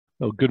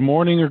Well, good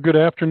morning or good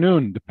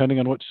afternoon, depending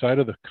on what side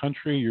of the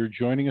country you're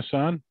joining us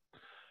on.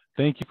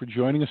 Thank you for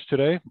joining us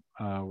today.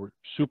 We're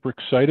super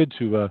excited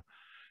to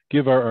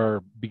give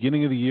our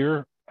beginning of the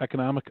year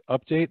economic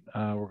update.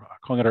 We're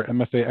calling it our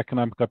MFA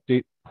economic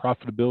update,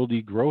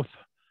 profitability growth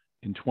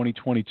in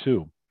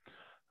 2022.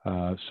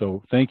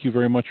 So thank you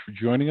very much for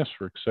joining us.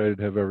 We're excited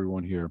to have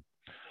everyone here.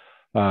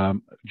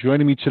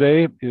 Joining me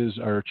today is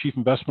our Chief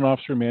Investment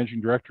Officer,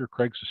 Managing Director,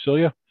 Craig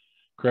Cecilia.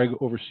 Craig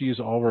oversees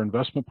all of our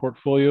investment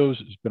portfolios,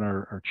 has been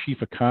our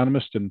chief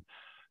economist and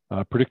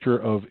predictor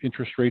of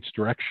interest rates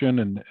direction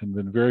and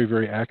been very,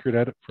 very accurate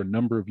at it for a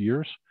number of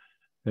years,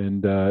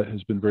 and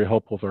has been very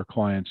helpful with our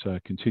clients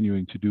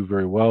continuing to do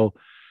very well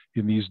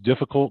in these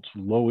difficult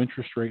low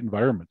interest rate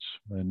environments.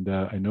 And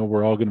I know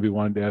we're all going to be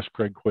wanting to ask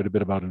Craig quite a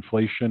bit about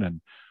inflation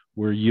and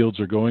where yields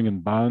are going in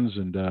bonds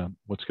and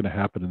what's going to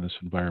happen in this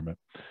environment.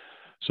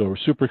 So we're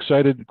super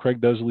excited.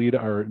 Craig does lead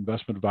our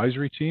investment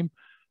advisory team.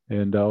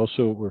 And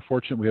also, we're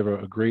fortunate we have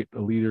a great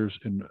leaders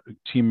and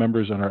team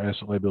members on our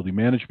asset liability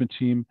management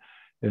team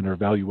and our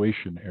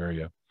valuation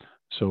area.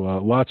 So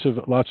lots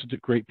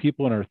of great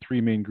people in our three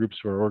main groups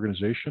of our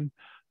organization.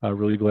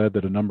 Really glad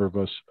that a number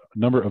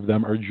of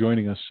them are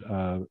joining us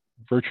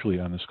virtually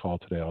on this call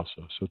today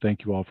also. So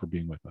thank you all for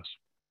being with us.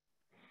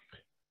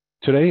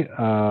 Today,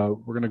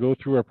 we're going to go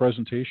through our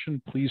presentation.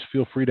 Please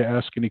feel free to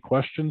ask any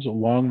questions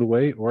along the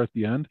way or at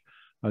the end.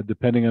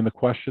 Depending on the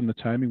question, the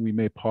timing, we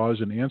may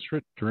pause and answer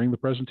it during the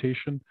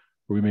presentation,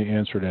 or we may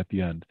answer it at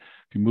the end.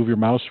 If you move your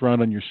mouse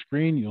around on your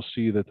screen, you'll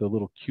see that the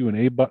little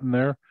Q&A button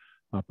there.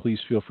 Please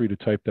feel free to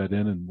type that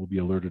in and we'll be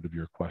alerted of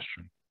your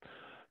question.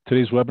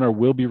 Today's webinar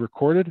will be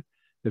recorded.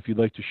 If you'd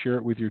like to share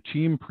it with your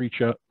team,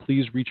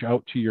 please reach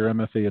out to your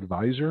MFA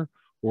advisor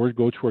or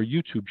go to our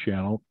YouTube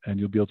channel and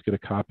you'll be able to get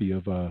a copy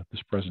of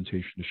this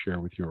presentation to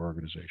share with your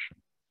organization.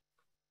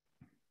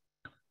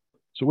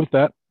 So with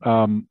that,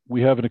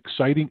 we have an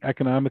exciting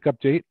economic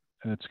update,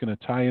 and it's going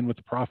to tie in with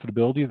the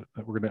profitability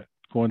that we're going to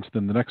go into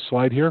in the next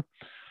slide here.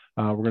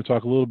 We're going to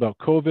talk a little about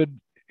COVID,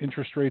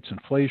 interest rates,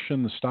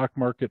 inflation, the stock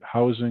market,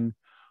 housing,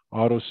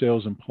 auto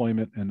sales,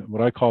 employment, and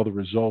what I call the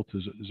result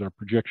is our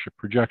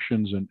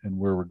projections and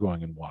where we're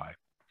going and why.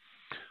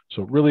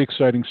 So really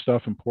exciting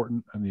stuff,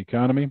 important in the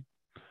economy.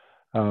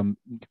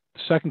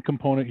 Second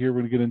component here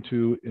we're going to get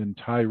into and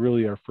tie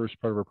really our first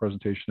part of our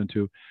presentation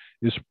into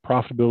is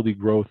profitability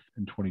growth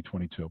in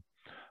 2022.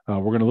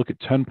 We're going to look at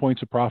 10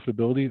 points of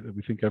profitability that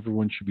we think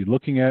everyone should be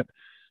looking at.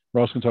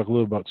 We're also going to talk a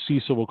little about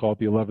CECL. We'll call it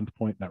the 11th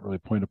point, not really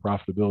a point of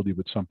profitability,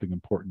 but something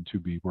important to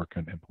be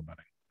working on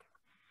implementing.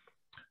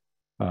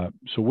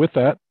 So with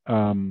that,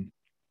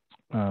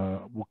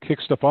 we'll kick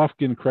stuff off.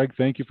 Again, Craig,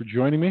 thank you for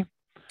joining me.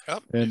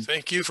 Yep, and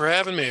thank you for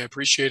having me. I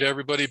appreciate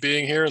everybody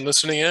being here and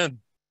listening in.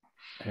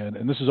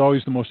 And this is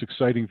always the most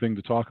exciting thing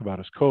to talk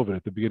about is COVID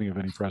at the beginning of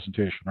any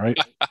presentation, right?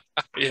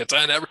 Yeah, it's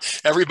on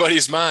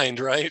everybody's mind,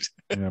 right?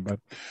 Yeah, but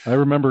I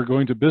remember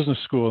going to business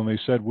school and they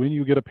said, when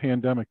you get a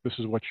pandemic, this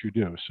is what you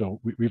do.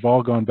 So we've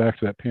all gone back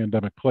to that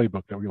pandemic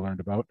playbook that we learned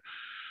about.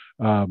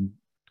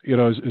 You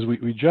know, as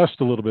we just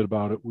a little bit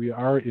about it, we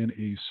are in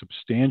a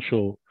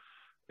substantial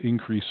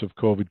increase of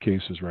COVID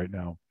cases right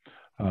now.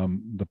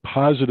 The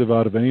positive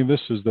out of any of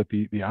this is that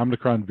the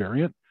Omicron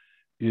variant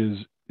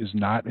is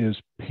not as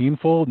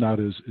painful, not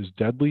as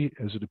deadly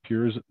as it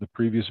appears that the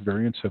previous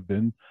variants have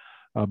been,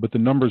 but the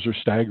numbers are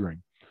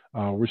staggering.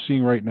 We're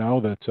seeing right now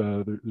that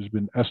there's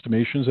been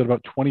estimations that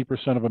about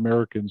 20% of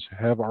Americans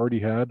have already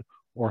had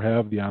or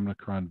have the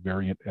Omicron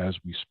variant as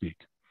we speak.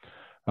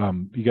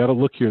 You got to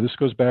look here. This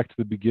goes back to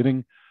the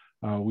beginning.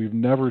 We've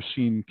never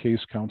seen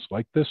case counts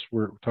like this.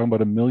 We're talking about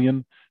 1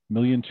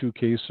 million 2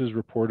 cases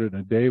reported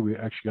in a day. We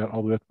actually got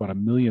all the way up to about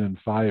 1.5 million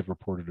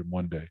reported in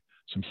one day.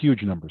 Some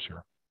huge numbers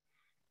here.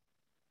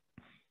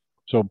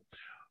 So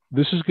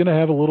this is going to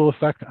have a little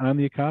effect on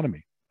the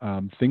economy.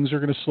 Things are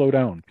going to slow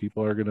down.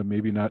 People are going to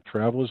maybe not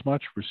travel as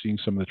much. We're seeing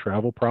some of the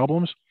travel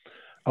problems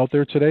out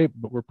there today,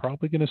 but we're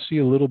probably going to see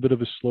a little bit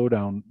of a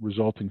slowdown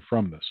resulting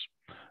from this.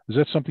 Is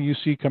that something you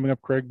see coming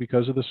up, Craig,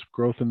 because of this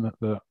growth in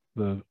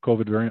the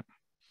COVID variant?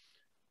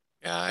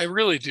 Yeah, I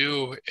really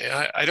do.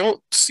 I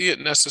don't see it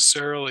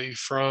necessarily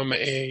from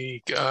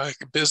a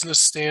business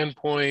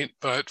standpoint,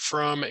 but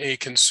from a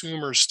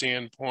consumer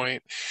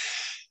standpoint.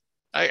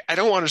 I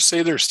don't want to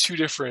say there's two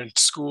different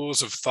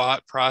schools of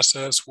thought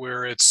process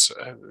where it's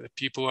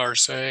people are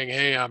saying,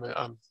 hey,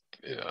 I'm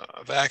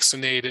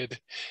vaccinated.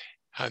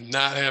 I'm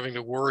not having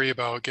to worry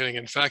about getting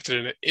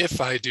infected. And if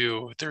I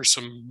do, there's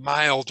some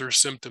milder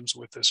symptoms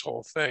with this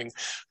whole thing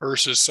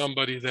versus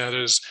somebody that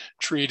is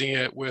treating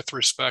it with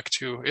respect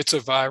to it's a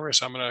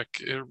virus. I'm going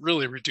to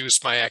really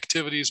reduce my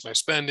activities, my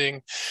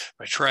spending,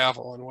 my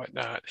travel and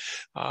whatnot.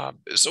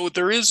 So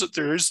there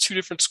is two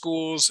different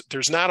schools.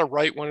 There's not a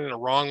right one and a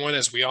wrong one,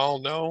 as we all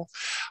know,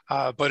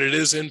 but it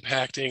is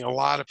impacting a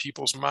lot of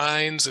people's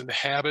minds and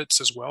habits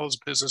as well as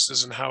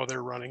businesses and how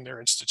they're running their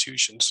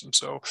institutions. And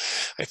so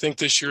I think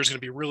this year is going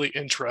to be really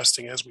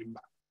interesting as we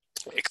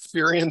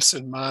experience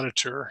and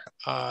monitor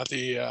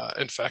the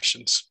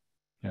infections.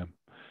 Yeah,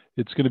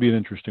 it's going to be an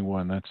interesting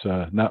one.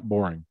 That's not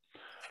boring.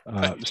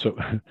 So,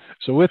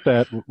 so with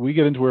that, we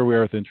get into where we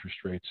are with interest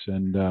rates,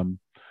 and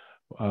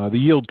the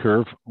yield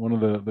curve. One of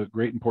the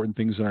great important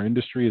things in our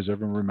industry, as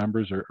everyone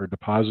remembers, our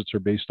deposits are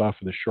based off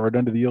of the short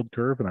end of the yield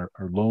curve, and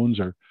our loans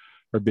are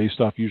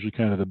based off usually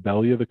kind of the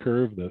belly of the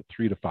curve, the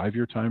 3 to 5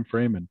 year time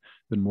frame, and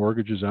then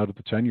mortgages out at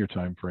the 10-year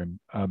time frame.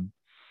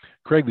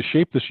 Craig, the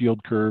shape of this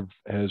yield curve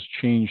has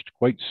changed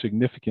quite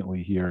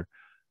significantly here.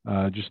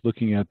 Just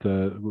looking at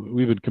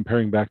we've been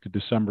comparing back to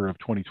December of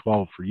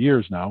 2012 for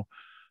years now.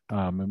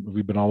 And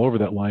we've been all over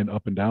that line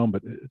up and down,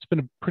 but it's been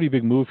a pretty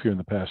big move here in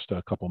the past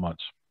couple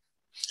months.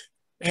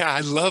 Yeah,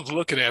 I love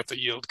looking at the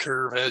yield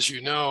curve, as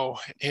you know,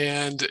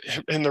 and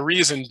the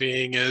reason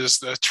being is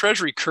the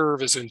Treasury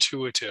curve is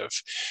intuitive.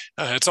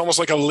 It's almost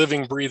like a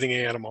living, breathing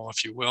animal,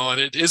 if you will,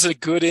 and it is a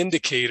good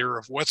indicator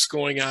of what's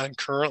going on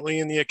currently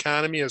in the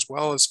economy, as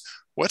well as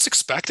what's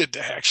expected to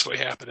actually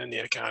happen in the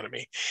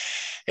economy.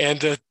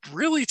 And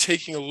really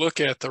taking a look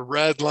at the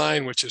red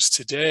line, which is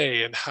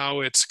today, and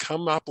how it's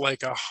come up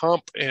like a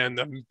hump, and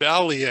the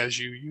belly, as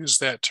you use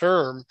that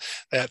term,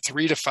 that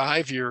 3 to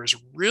 5 years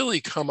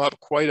really come up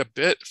quite a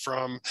bit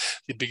from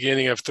the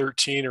beginning of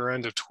 13 or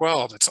end of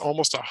 12. It's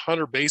almost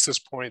 100 basis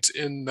points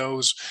in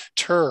those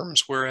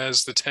terms,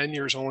 whereas the 10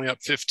 years only up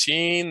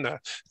 15, the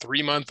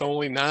 3-month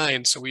only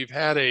 9. So we've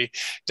had a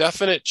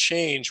definite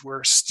change.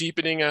 We're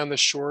steepening on the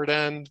short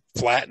end,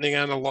 flattening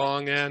on the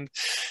long end. And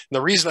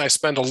the reason I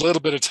spend a little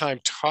bit of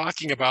time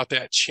talking about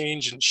that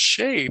change in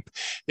shape,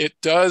 it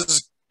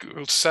does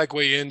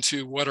segue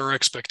into what are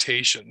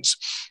expectations.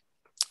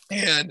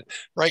 And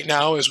right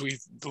now, as we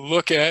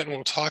look at, and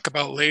we'll talk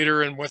about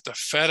later, and what the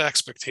Fed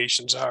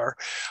expectations are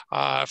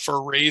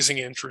for raising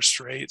interest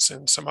rates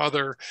and some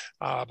other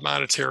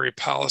monetary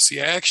policy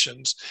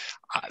actions,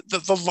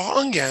 the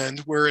long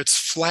end, where it's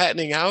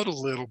flattening out a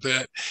little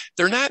bit,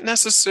 they're not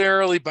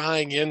necessarily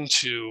buying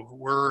into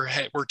we're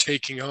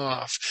taking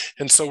off.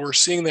 And so we're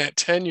seeing that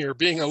 10-year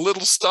being a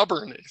little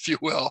stubborn, if you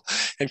will,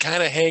 and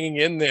kind of hanging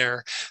in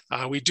there.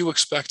 We do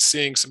expect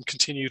seeing some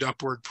continued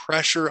upward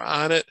pressure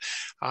on it,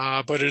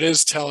 but it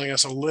is telling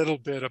us a little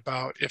bit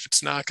about if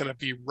it's not going to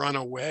be run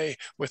away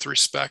with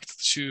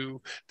respect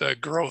to the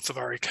growth of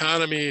our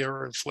economy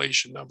or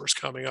inflation numbers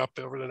coming up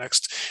over the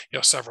next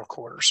several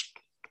quarters.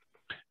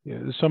 Yeah,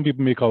 some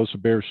people may call this a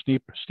bear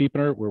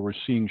steepener, where we're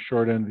seeing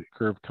short end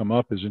curve come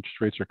up as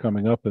interest rates are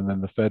coming up, and then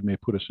the Fed may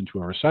put us into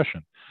a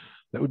recession.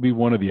 That would be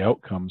one of the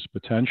outcomes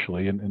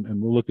potentially,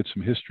 and we'll look at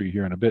some history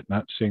here in a bit,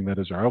 not saying that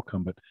as our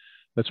outcome, but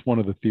that's one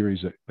of the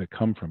theories that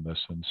come from this.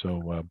 And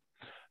so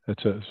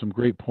that's some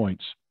great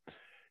points.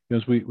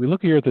 As we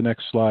look here at the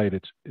next slide,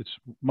 it's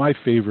my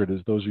favorite. As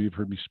those of you who've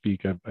heard me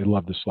speak, I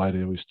love this slide.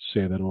 I always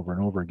say that over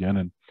and over again,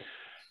 and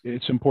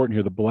it's important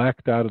here. The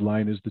black dotted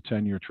line is the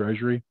 10-year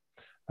Treasury.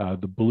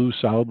 The blue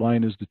solid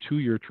line is the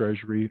 2-year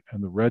Treasury,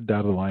 and the red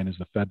dotted line is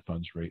the Fed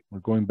funds rate. We're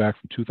going back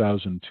from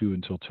 2002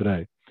 until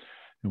today.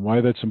 And why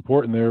that's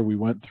important there, we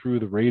went through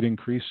the rate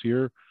increase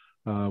here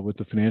with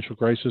the financial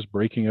crisis,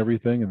 breaking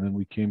everything, and then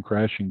we came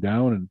crashing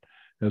down. And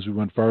as we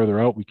went farther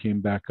out, we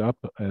came back up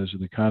as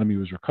the economy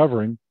was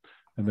recovering,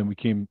 and then we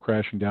came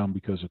crashing down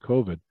because of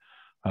COVID.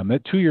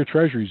 That 2-year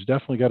Treasury's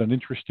definitely got an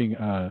interesting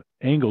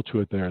angle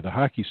to it there, the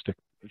hockey stick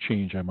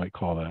change, I might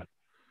call that.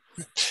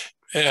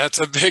 Yeah, it's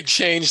a big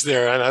change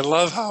there. And I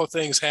love how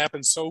things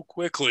happen so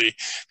quickly,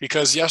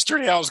 because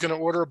yesterday I was going to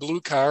order a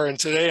blue car, and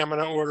today I'm going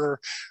to order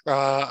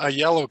a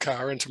yellow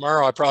car. And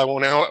tomorrow I probably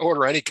won't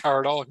order any car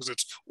at all because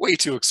it's way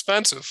too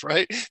expensive,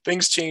 right?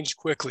 Things change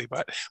quickly.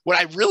 But what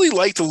I really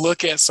like to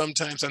look at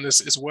sometimes on this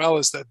as well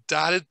is the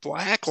dotted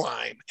black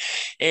line.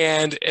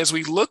 And as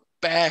we look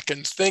back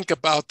and think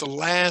about the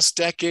last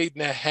decade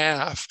and a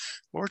half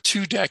or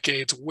 2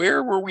 decades,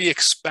 where were we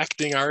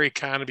expecting our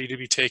economy to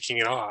be taking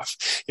it off?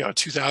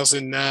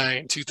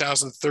 2009,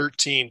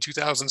 2013,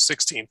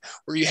 2016,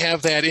 where you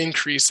have that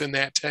increase in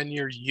that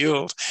 10-year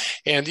yield,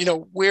 and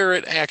where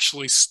it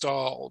actually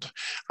stalled.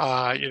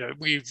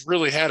 We've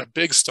really had a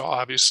big stall,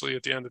 obviously,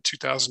 at the end of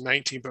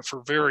 2019, but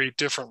for very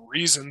different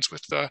reasons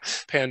with the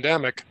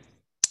pandemic.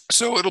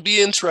 So it'll be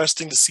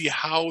interesting to see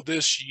how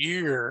this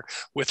year,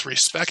 with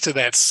respect to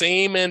that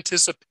same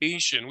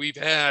anticipation we've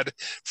had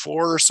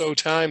 4 or so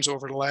times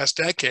over the last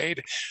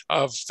decade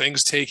of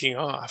things taking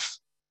off.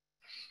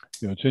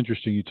 It's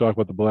interesting. You talk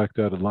about the black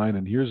dotted line,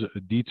 and here's a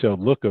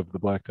detailed look of the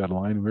black dotted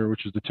line here,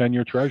 which is the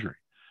 10-year Treasury.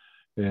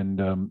 And,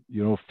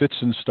 fits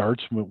and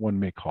starts, one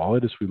may call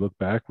it. As we look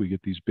back, we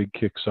get these big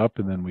kicks up,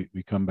 and then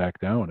we come back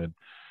down.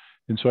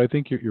 And so I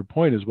think your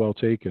point is well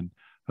taken.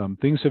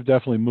 Things have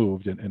definitely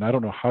moved, and I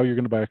don't know how you're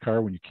going to buy a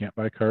car when you can't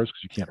buy cars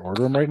because you can't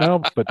order them right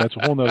now, but that's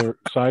a whole nother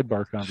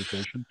sidebar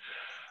conversation.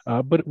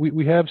 But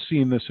we have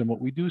seen this, and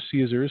what we do see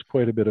is there is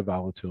quite a bit of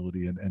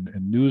volatility, and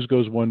news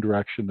goes one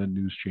direction, then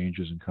news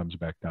changes and comes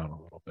back down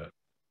a little bit.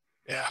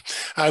 Yeah,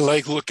 I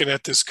like looking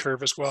at this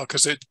curve as well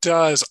because it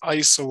does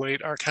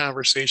isolate our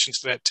conversations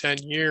to that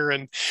 10-year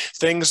and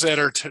things that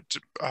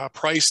are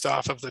priced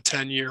off of the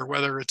 10-year,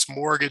 whether it's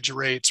mortgage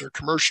rates or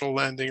commercial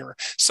lending or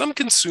some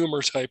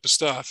consumer type of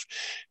stuff.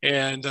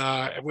 And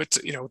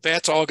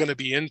that's all going to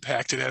be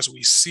impacted as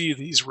we see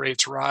these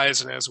rates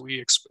rise and as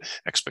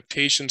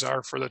expectations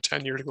are for the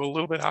 10-year to go a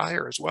little bit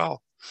higher as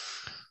well.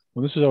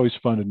 Well, this is always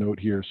fun to note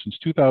here. Since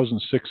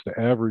 2006, the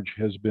average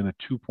has been a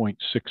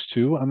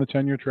 2.62 on the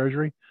 10-year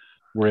Treasury.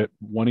 We're at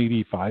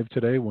 185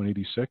 today,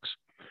 186,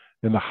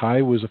 and the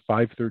high was a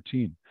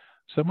 513.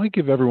 So that might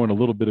give everyone a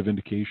little bit of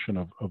indication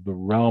of the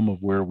realm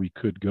of where we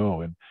could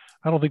go. And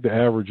I don't think the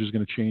average is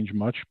going to change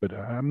much, but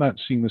I'm not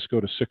seeing this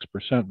go to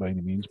 6% by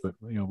any means. But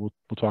we'll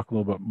talk a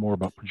little bit more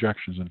about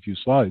projections in a few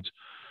slides.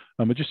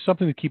 But just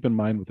something to keep in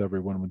mind with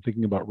everyone when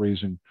thinking about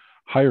raising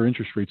higher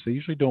interest rates. They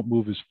usually don't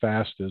move as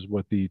fast as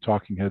what the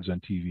talking heads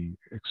on TV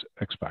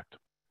expect.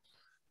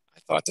 I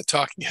thought the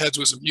Talking Heads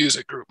was a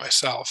music group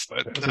myself,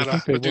 but I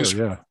think they were,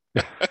 newsroom.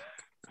 yeah.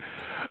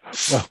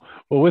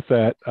 well, with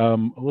that, a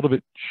little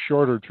bit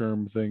shorter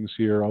term things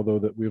here, although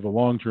that we have a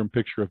long-term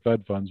picture of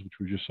Fed funds, which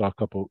we just saw a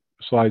couple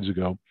slides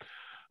ago.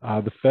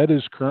 The Fed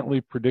is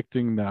currently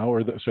predicting now,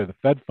 the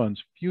Fed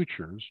funds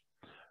futures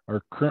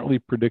are currently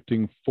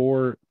predicting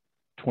 4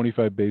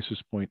 25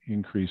 basis point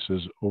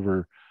increases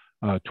over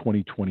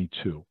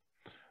 2022.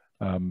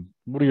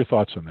 What are your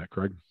thoughts on that,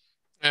 Craig?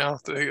 Yeah,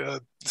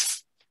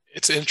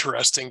 it's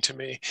interesting to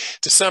me.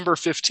 December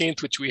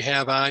 15th, which we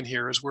have on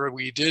here, is where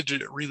they did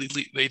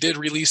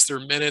release their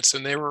minutes,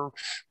 and they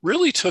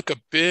really took a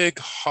big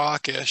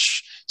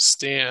hawkish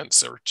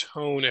stance or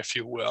tone, if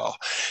you will.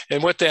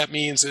 And what that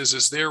means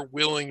is their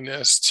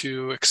willingness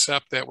to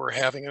accept that we're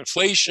having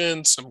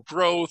inflation, some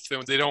growth,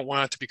 and they don't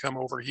want it to become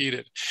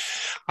overheated.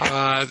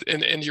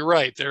 And you're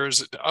right.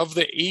 There's of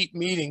the 8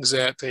 meetings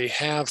that they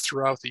have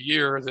throughout the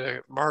year,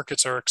 the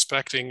markets are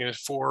expecting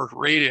 4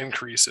 rate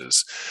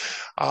increases.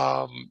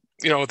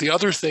 The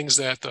other things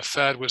that the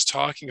Fed was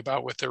talking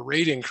about with their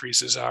rate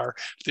increases are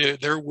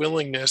their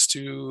willingness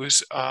to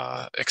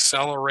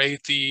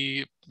accelerate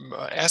the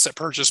asset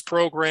purchase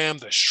program.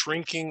 The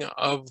shrinking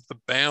of the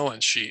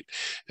balance sheet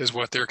is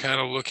what they're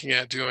kind of looking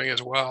at doing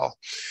as well.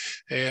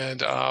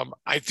 And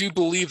I do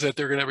believe that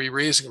they're going to be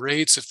raising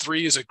rates. If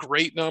 3 is a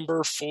great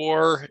number,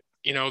 4,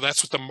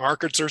 that's what the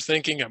markets are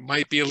thinking. It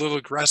might be a little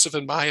aggressive,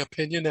 in my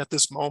opinion, at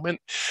this moment.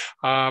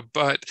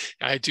 But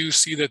I do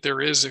see that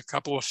there is a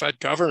couple of Fed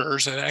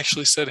governors that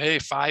actually said, hey,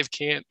 5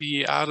 can't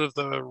be out of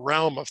the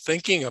realm of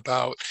thinking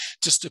about,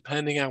 just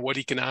depending on what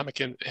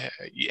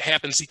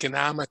happens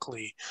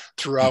economically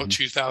throughout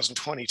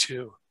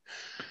 2022.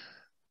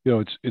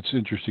 It's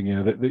interesting,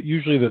 that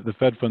usually the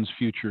Fed funds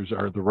futures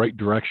are the right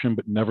direction,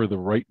 but never the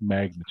right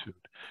magnitude.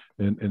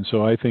 And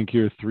so I think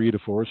here 3 to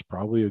 4 is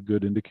probably a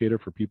good indicator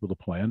for people to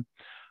plan.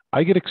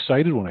 I get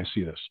excited when I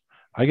see this.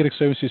 I get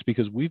excited when I see this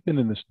because we've been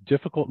in this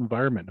difficult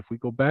environment. If we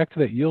go back to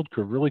that yield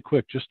curve really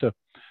quick, just to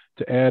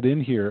add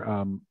in here,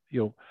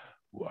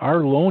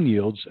 our loan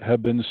yields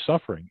have been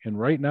suffering. And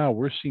right now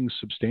we're seeing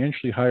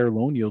substantially higher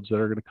loan yields that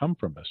are going to come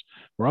from this.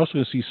 We're also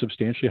going to see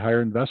substantially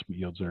higher investment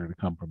yields that are going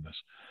to come from this.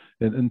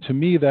 And to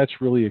me, that's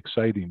really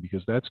exciting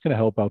because that's going to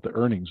help out the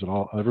earnings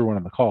of everyone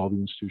on the call, the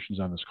institutions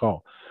on this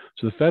call.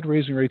 So the Fed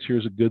raising rates here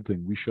is a good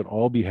thing. We should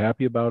all be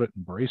happy about it,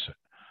 embrace it.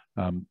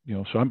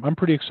 So I'm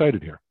pretty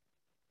excited here.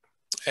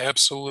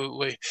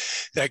 Absolutely.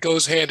 That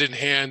goes hand in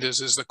hand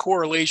is the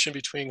correlation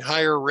between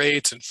higher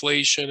rates,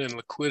 inflation, and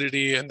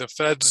liquidity, and the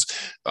Fed's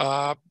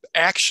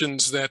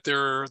actions that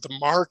the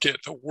market,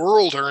 the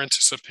world are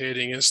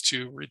anticipating is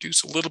to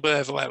reduce a little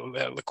bit of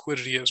that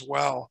liquidity as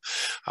well.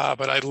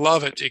 But I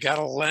love it. You got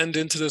to lend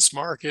into this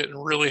market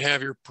and really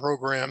have your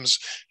programs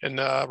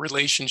and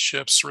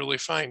relationships really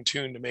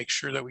fine-tuned to make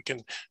sure that we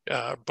can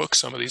book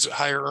some of these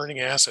higher earning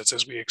assets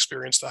as we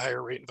experience the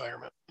higher rate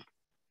environment.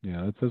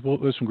 Yeah,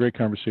 there's some great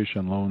conversation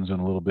on loans in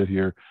a little bit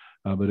here,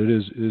 but it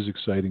is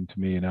exciting to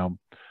me. Now,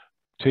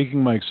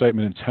 taking my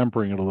excitement and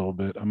tempering it a little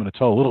bit, I'm going to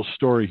tell a little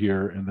story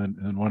here and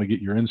then want to get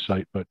your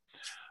insight. But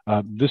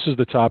this is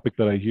the topic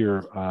that I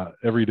hear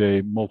every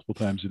day, multiple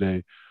times a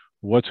day.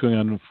 What's going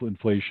on with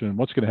inflation and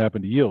what's going to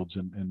happen to yields?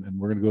 And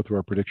we're going to go through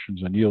our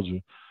predictions on yields.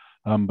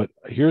 But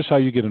here's how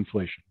you get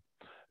inflation.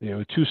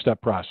 A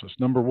 2-step process.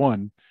 Number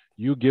 1,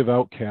 you give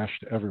out cash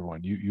to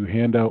everyone. You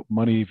hand out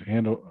money,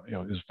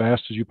 as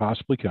fast as you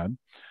possibly can.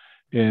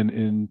 And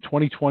in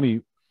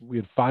 2020, we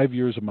had 5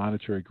 years of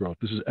monetary growth.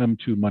 This is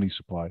M2 money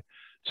supply,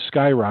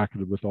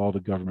 skyrocketed with all the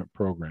government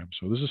programs.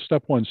 So this is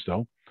step 1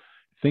 still.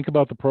 Think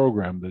about the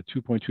program, the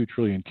 2.2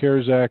 trillion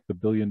CARES Act, the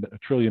 $1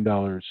 trillion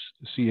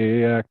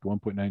CAA Act,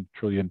 1.9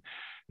 trillion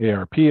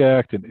ARP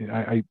Act. And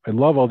I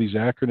love all these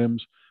acronyms.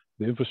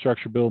 The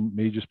infrastructure bill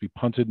may just be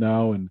punted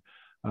now, and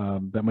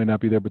that might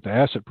not be there, but the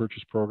asset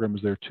purchase program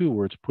is there too,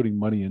 where it's putting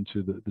money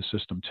into the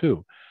system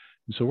too.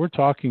 And so we're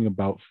talking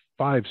about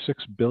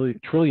 $5-6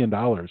 trillion,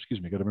 got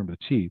to remember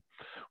the T,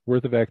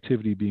 worth of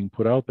activity being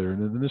put out there.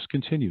 And then this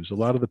continues. A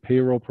lot of the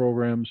payroll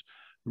programs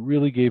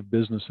really gave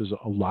businesses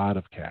a lot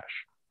of cash.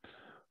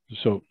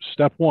 So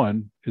step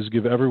 1 is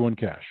give everyone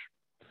cash.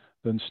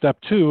 Then step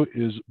two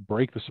is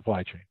break the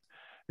supply chain.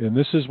 And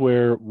this is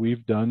where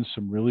we've done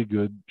some really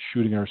good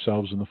shooting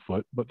ourselves in the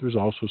foot, but there's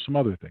also some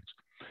other things.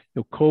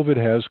 COVID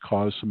has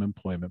caused some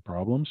employment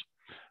problems.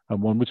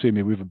 One would say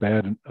maybe we have a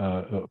bad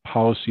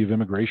policy of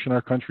immigration in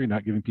our country,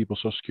 not giving people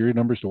Social Security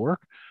numbers to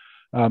work.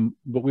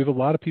 But we have a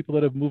lot of people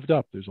that have moved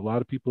up. There's a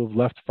lot of people who have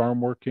left farm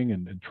working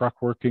and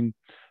truck working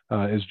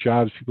as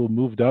jobs. People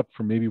moved up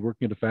from maybe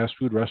working at a fast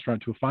food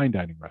restaurant to a fine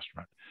dining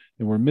restaurant.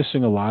 And we're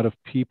missing a lot of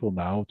people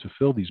now to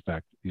fill these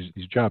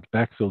jobs,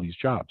 backfill these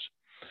jobs.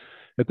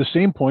 At the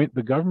same point,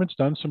 the government's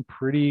done some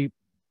pretty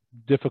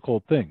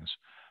difficult things.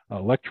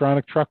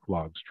 Electronic truck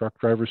logs. Truck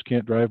drivers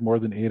can't drive more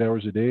than 8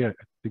 hours a day. I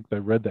think I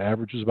read the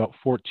average is about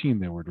 14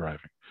 they were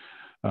driving.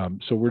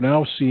 So we're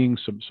now seeing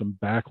some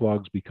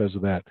backlogs because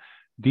of that.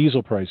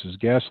 Diesel prices,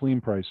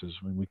 gasoline prices.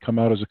 When we come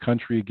out as a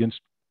country against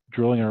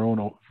drilling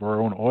for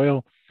our own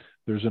oil,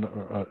 there's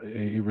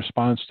a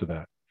response to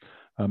that.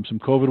 Some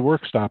COVID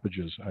work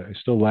stoppages. I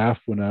still laugh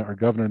when our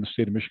governor in the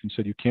state of Michigan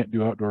said you can't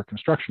do outdoor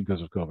construction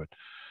because of COVID.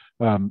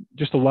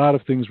 Just a lot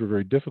of things were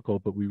very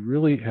difficult, but we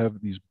really have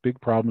these big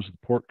problems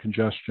with port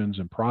congestions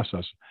and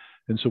process.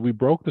 And so we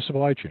broke the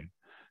supply chain.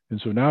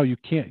 And so now you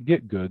can't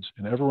get goods,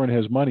 and everyone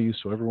has money,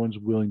 so everyone's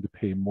willing to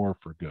pay more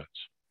for goods.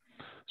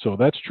 So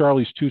that's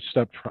Charlie's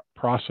two-step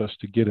process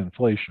to get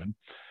inflation.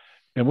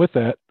 And with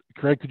that,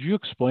 Craig, could you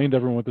explain to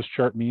everyone what this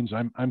chart means?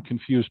 I'm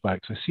confused by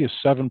it because I see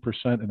a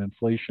 7% in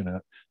inflation.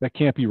 That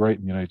can't be right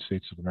in the United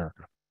States of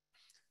America.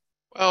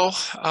 Well,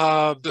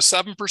 the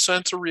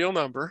 7% is a real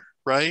number,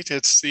 right?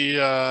 It's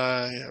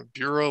the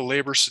Bureau of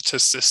Labor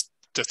Statistics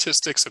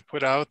have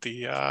put out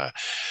the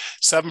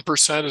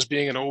 7% as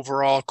being an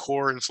overall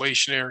core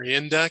inflationary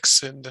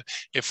index. And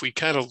if we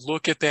kind of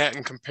look at that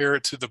and compare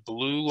it to the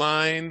blue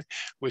line,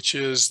 which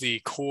is the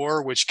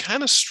core, which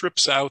kind of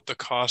strips out the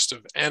cost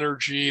of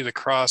energy, the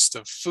cost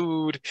of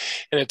food,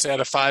 and it's at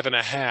a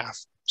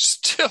 5.5.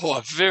 Still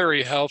a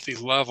very healthy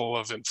level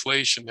of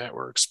inflation that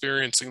we're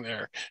experiencing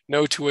there.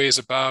 No two ways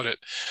about it.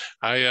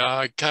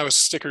 I kind of was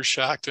sticker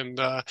shocked, and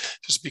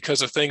just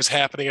because of things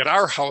happening at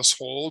our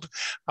household,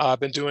 I've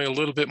been doing a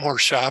little bit more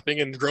shopping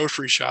and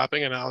grocery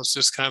shopping, and I was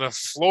just kind of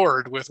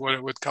floored with what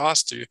it would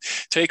cost to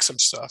take some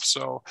stuff.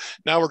 So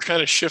now we're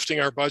kind of shifting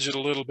our budget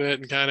a little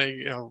bit and kind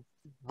of,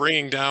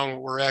 bringing down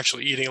what we're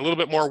actually eating, a little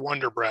bit more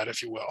Wonder Bread,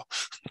 if you will.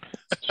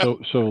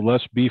 So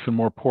less beef and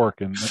more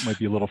pork, and that might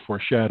be a little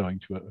foreshadowing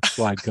to a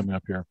slide coming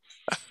up here.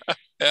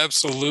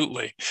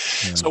 Absolutely.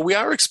 Yeah. So we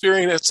are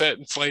experiencing that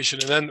inflation.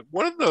 And then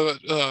one of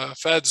the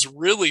feds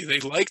really they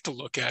like to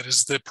look at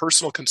is the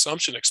personal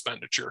consumption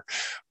expenditure,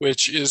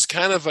 which is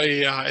kind of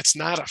it's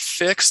not a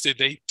fixed,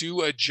 they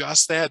do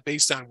adjust that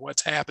based on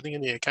what's happening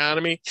in the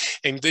economy.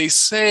 And they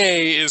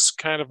say is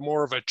kind of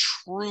more of a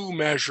true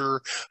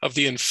measure of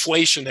the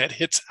inflation that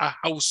hits a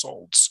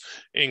household's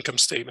income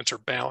statements or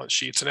balance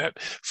sheets. And at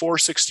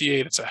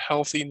 468, it's a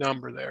healthy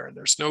number there. And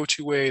there's no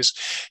two ways.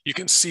 You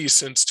can see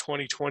since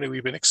 2020,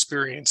 we've been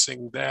experiencing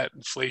that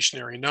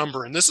inflationary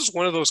number. And this is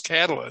one of those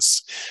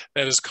catalysts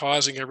that is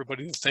causing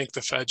everybody to think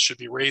the Fed should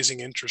be raising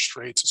interest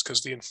rates, is because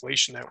of the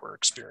inflation that we're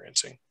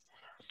experiencing.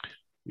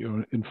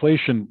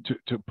 Inflation,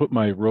 to put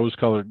my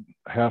rose-colored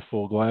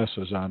half-full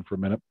glasses on for a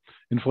minute,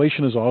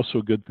 inflation is also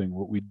a good thing.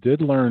 What we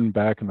did learn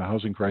back in the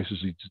housing crisis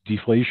is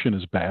deflation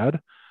is bad.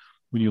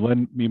 When you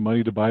lend me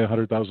money to buy a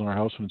 $100,000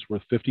 house and it's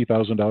worth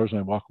 $50,000 and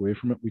I walk away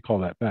from it, we call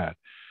that bad.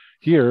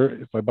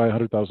 Here, if I buy a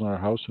 $100,000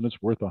 house and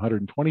it's worth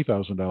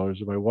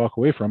 $120,000, if I walk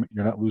away from it,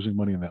 you're not losing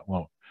money in that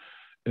loan.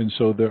 And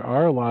so there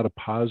are a lot of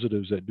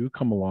positives that do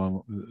come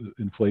along with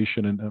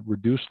inflation, and a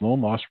reduced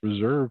loan loss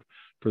reserve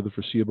for the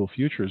foreseeable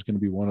future is going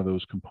to be one of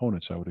those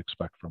components I would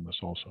expect from this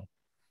also.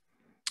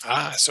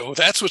 So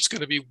that's what's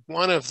going to be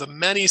one of the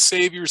many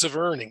saviors of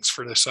earnings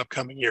for this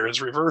upcoming year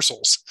is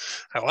reversals.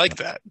 I like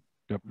that.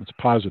 Yep, it's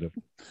positive.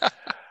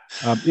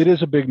 It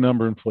is a big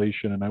number,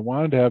 inflation, and I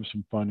wanted to have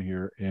some fun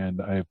here,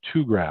 and I have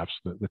two graphs.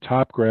 The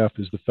top graph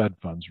is the Fed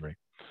funds rate.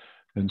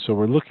 And so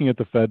we're looking at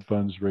the Fed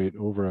funds rate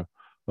over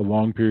a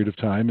long period of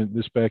time, and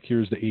this back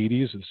here is the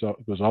 80s.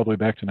 It goes all the way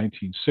back to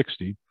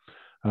 1960.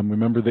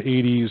 Remember the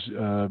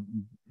 80s,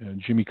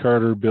 Jimmy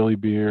Carter, Billy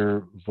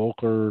Beer,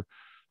 Volcker,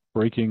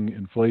 breaking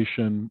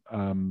inflation,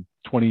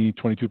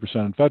 22%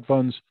 on Fed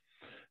funds.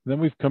 And then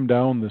we've come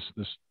down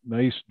this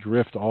nice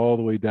drift all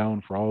the way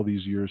down for all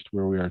these years to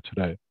where we are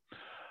today.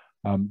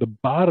 The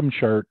bottom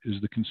chart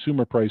is the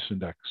consumer price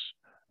index,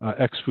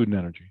 ex food and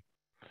energy.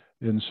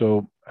 And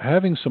so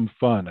having some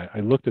fun, I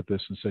looked at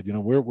this and said,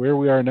 where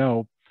we are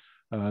now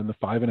in the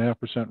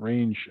 5.5%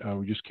 range,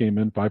 we just came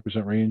in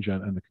 5% range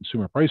on the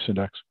consumer price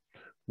index.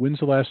 When's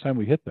the last time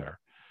we hit there?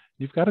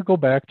 You've got to go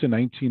back to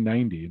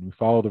 1990, and we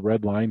follow the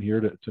red line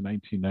here to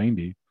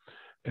 1990.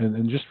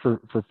 And just for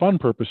fun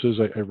purposes,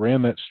 I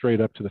ran that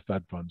straight up to the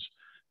Fed funds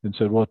and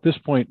said, well, at this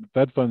point,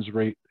 Fed funds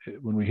rate,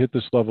 when we hit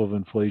this level of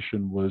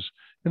inflation, was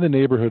in the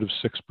neighborhood of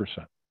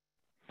 6%.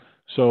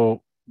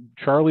 So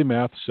Charlie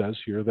math says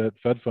here that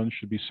Fed funds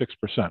should be 6%.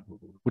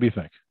 What do you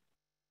think?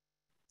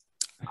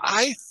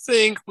 I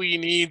think we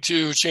need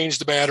to change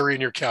the battery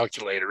in your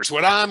calculator is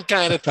what I'm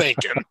kind of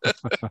thinking.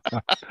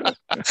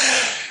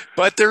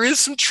 But there is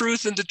some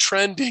truth into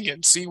trending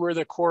and see where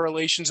the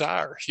correlations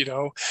are.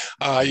 You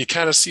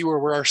kind of see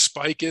where our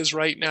spike is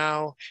right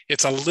now.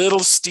 It's a little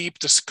steep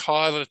to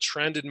call a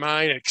trend in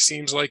mind. It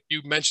seems like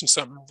you mentioned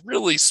something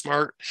really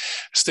smart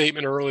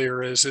statement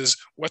earlier is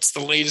what's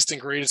the latest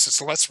and greatest?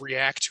 So let's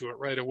react to it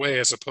right away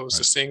as opposed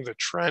to seeing the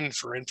trend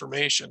for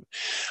information.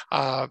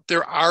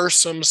 There are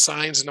some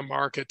signs in the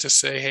market to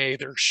say, hey,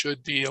 there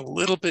should be a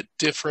little bit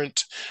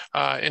different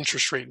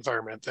interest rate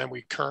environment than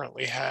we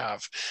currently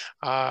have.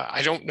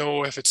 I don't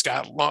know if it's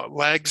got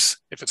legs,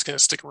 if it's going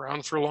to stick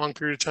around for a long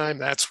period of time.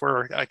 That's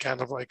where I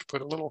kind of like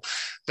put a little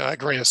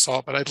grain of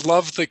salt. But I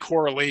love the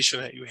correlation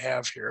that you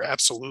have here.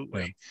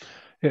 Absolutely.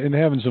 Yeah. And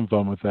having some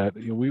fun with that.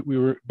 We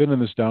were been in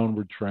this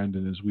downward trend,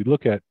 and as we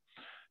look at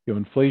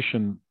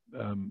inflation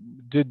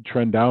did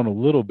trend down a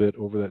little bit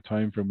over that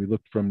time frame. We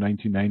looked from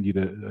 1990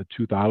 to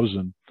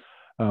 2000,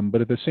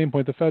 but at the same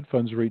point, the Fed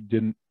funds rate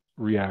didn't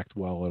react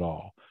well at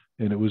all,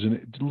 and it was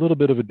a little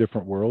bit of a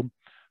different world.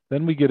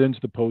 Then we get into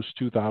the post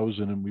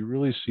 2000, and we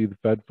really see the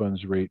Fed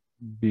funds rate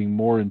being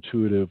more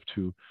intuitive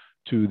to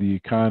the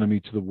economy,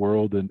 to the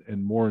world,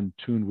 and more in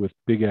tune with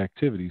big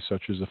activities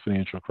such as the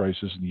financial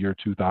crisis in the year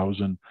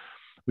 2000.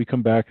 We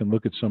come back and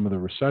look at some of the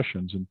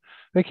recessions, and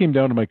that came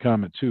down to my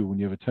comment too. When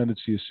you have a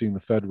tendency of seeing the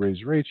Fed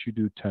raise rates, you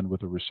do tend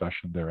with a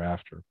recession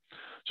thereafter.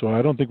 So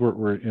I don't think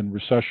we're in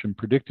recession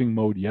predicting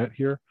mode yet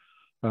here,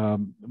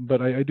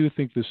 but I do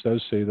think this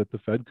does say that the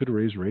Fed could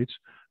raise rates.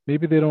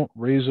 Maybe they don't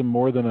raise them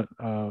more than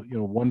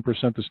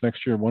 1% this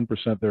next year and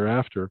 1%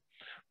 thereafter.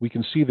 We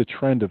can see the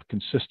trend of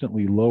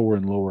consistently lower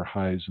and lower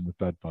highs in the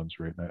Fed funds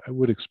rate. And I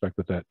would expect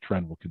that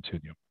trend will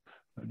continue.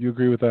 Do you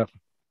agree with that?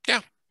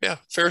 Yeah,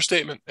 fair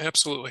statement.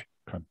 Absolutely.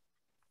 Okay.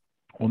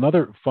 Well,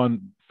 another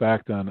fun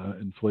fact on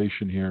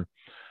inflation here.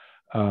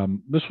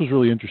 This was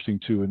really interesting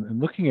too. And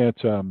looking at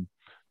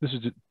this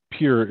is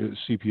pure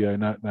CPI,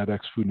 not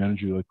ex food and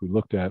energy like we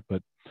looked at,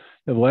 but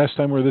the last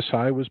time we were this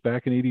high was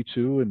back in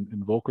 '82, and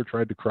Volcker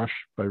tried to crush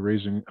by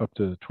raising up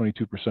to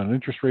 22% on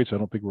interest rates. I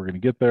don't think we're going to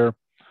get there.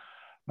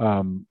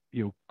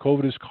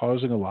 COVID is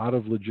causing a lot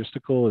of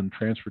logistical and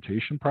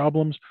transportation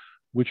problems,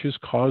 which is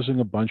causing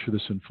a bunch of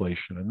this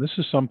inflation. And this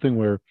is something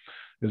where,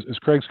 as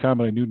Craig's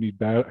comment, I do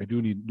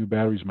need new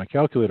batteries in my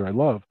calculator. I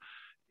love.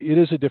 It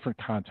is a different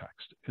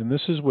context, and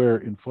this is where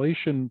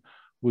inflation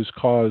was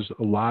caused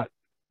a lot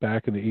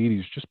back in the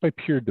 '80s just by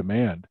pure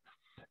demand.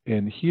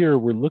 And here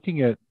we're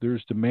looking at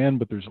there's demand,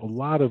 but there's a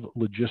lot of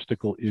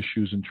logistical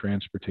issues and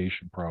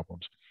transportation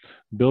problems.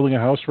 Building a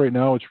house right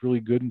now, it's really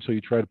good until you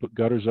try to put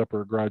gutters up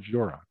or a garage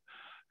door on.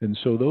 And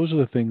so those are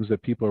the things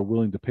that people are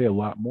willing to pay a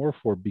lot more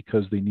for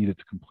because they need it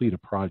to complete a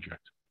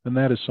project. And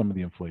that is some of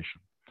the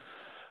inflation.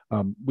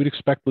 We'd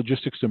expect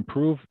logistics to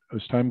improve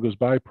as time goes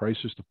by,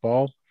 prices to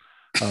fall,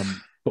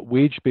 but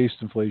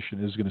wage-based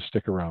inflation is going to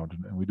stick around,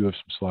 and we do have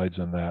some slides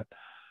on that.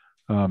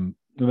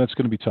 And that's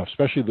going to be tough,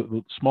 especially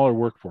the smaller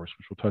workforce,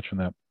 which we'll touch on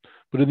that.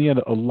 But in the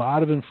end, a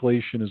lot of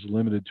inflation is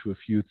limited to a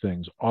few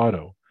things.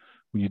 Auto.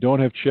 When you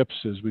don't have chips,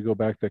 as we go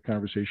back to that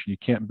conversation, you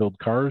can't build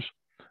cars.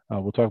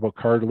 We'll talk about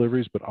car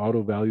deliveries, but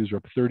auto values are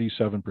up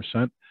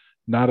 37%,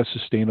 not a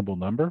sustainable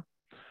number.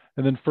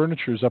 And then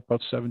furniture is up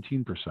about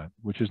 17%,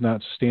 which is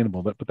not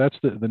sustainable. But that's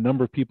the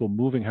number of people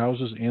moving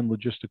houses and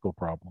logistical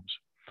problems.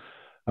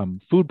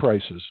 Food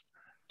prices.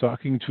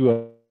 Talking to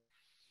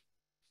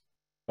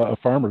a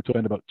farmer to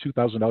spend about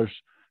 $2,000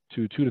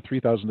 to $2,000 to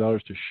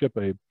 $3,000 to ship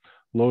a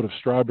load of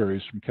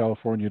strawberries from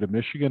California to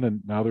Michigan,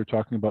 and now they're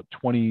talking about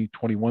 $21,000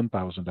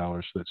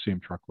 for that same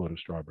truckload of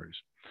strawberries.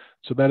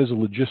 So that is a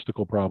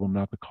logistical problem,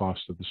 not the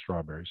cost of the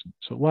strawberries.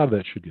 So a lot of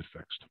that should get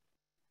fixed.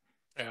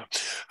 Yeah,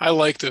 I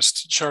like this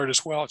chart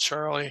as well,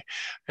 Charlie.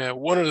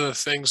 One of the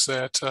things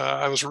that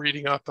I was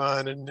reading up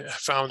on and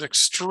found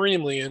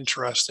extremely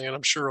interesting, and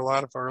I'm sure a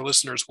lot of our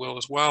listeners will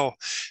as well,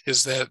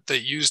 is that the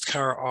used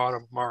car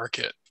auto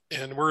market.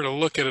 And we're going to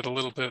look at it a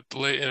little bit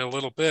in a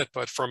little bit,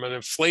 but from an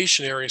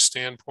inflationary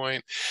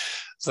standpoint,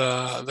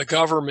 the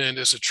government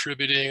is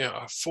attributing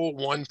a full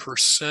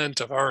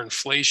 1% of our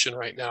inflation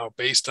right now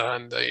based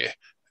on the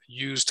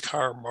used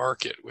car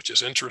market, which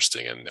is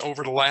interesting. And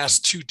over the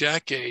last 2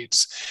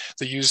 decades,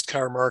 the used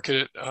car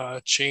market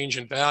change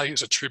in value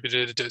is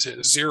attributed to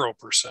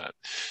 0%.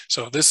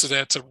 So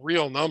that's a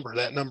real number,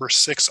 that number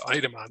 6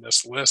 item on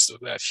this list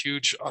of that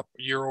huge up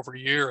year over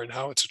year and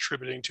how it's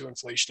attributing to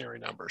inflationary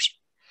numbers.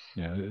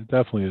 Yeah, it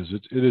definitely is.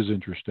 It is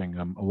interesting.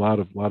 A lot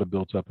of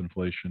built up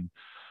inflation,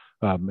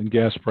 and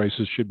gas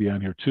prices should be on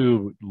here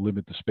too.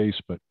 Limit the space,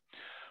 but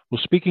well,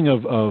 speaking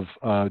of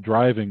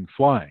driving,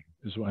 flying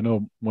is I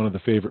know one of the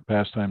favorite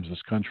pastimes of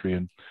this country,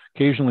 and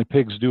occasionally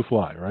pigs do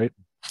fly, right?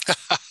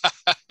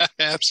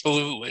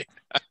 Absolutely,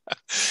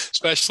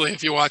 especially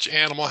if you watch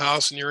Animal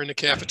House and you're in the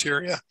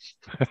cafeteria.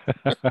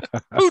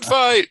 Food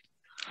fight.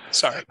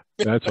 Sorry.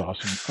 That's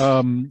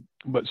awesome.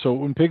 But so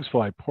when pigs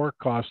fly, pork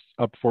costs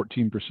up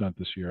 14%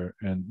 this year,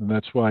 and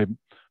that's why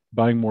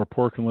buying more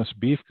pork and less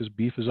beef, because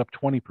beef is up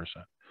 20%.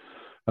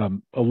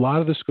 A lot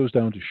of this goes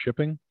down to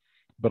shipping,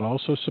 but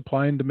also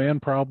supply and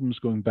demand problems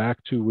going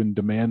back to when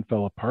demand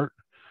fell apart,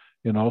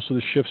 and also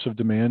the shifts of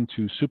demand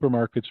to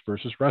supermarkets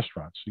versus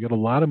restaurants. You got a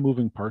lot of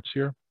moving parts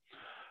here.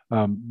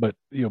 But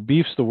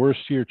beef's the worst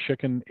here.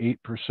 Chicken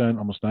 8%,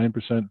 almost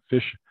 9%.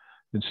 Fish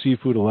and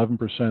seafood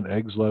 11%.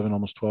 Eggs 11,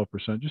 almost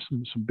 12%. Just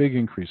some big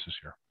increases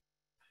here.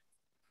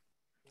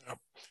 Yep.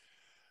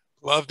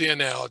 Love the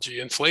analogy.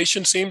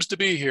 Inflation seems to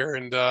be here,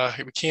 and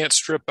we can't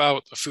strip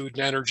out the food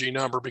and energy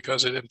number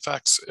because it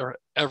affects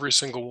every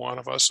single one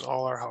of us in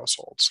all our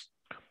households.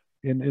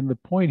 And the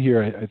point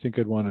here, I think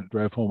I'd want to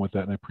drive home with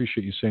that, and I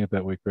appreciate you saying it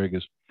that way, Craig,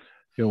 is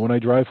when I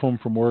drive home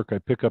from work, I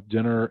pick up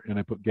dinner and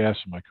I put gas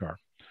in my car.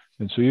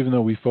 And so even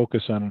though we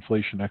focus on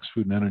inflation, X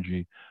food and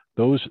energy,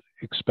 those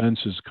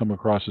expenses come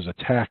across as a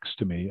tax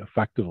to me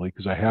effectively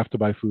because I have to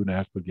buy food and I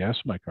have to put gas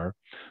in my car.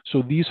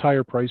 So these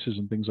higher prices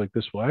and things like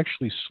this will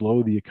actually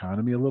slow the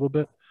economy a little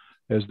bit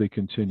as they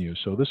continue.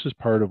 So this is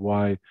part of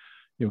why,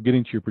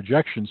 getting to your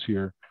projections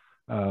here,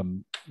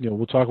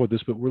 we'll talk about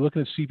this, but we're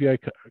looking at CPI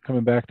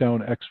coming back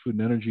down, X food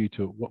and energy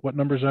to what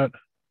number is that?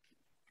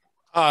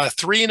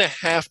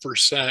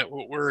 3.5%,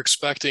 what we're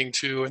expecting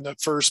to in the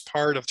first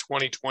part of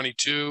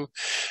 2022.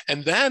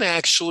 And then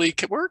actually,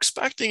 we're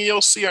expecting,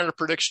 you'll see our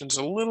predictions,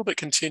 a little bit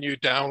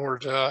continued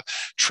downward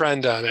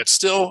trend on it.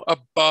 Still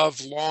above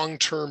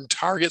long-term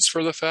targets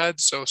for the Fed,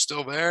 so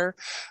still there,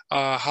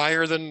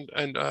 higher than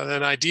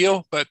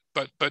ideal, but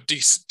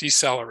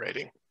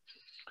decelerating.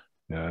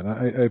 Yeah, and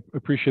I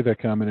appreciate that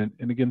comment.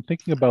 And again,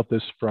 thinking about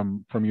this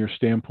from your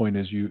standpoint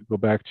as you go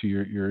back to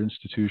your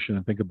institution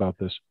and think about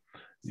this,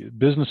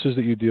 businesses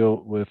that you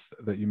deal with,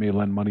 that you may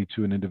lend money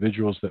to, and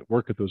individuals that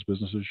work at those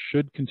businesses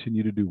should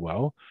continue to do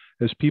well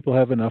as people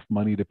have enough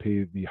money to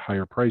pay the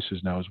higher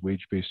prices now as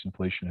wage-based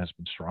inflation has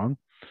been strong.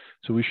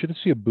 So we should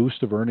see a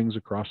boost of earnings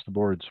across the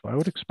board. So I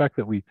would expect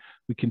that we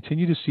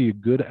continue to see a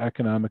good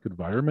economic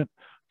environment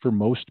for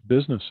most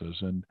businesses.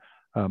 And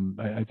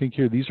I think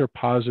here, these are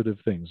positive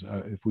things.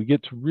 If we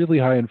get to really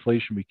high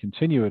inflation, we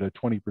continue at a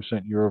 20%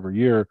 year over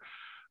year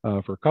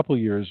for a couple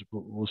of years,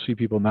 we'll see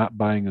people not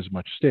buying as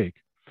much steak.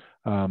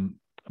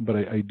 But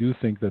I do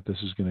think that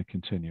this is going to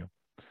continue.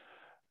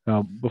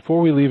 Now, before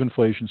we leave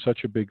inflation,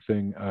 such a big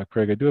thing,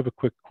 Craig, I do have a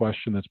quick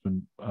question that's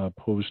been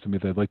posed to me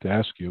that I'd like to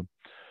ask you.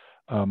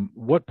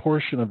 What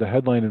portion of the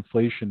headline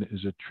inflation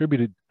is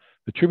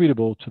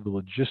attributable to the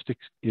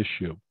logistics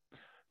issue,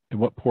 and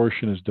what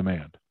portion is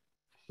demand?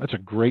 That's a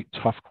great,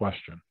 tough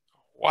question.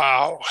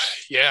 Wow.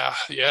 Yeah.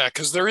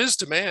 Because there is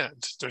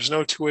demand. There's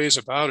no two ways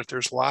about it.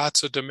 There's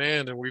lots of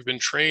demand. And we've been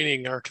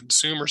training our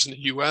consumers in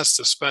the US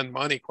to spend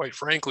money, quite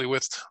frankly,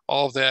 with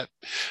all of that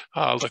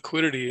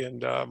liquidity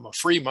and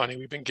free money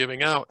we've been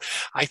giving out.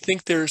 I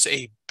think there's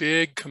a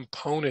big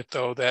component,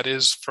 though, that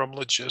is from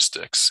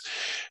logistics.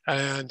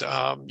 And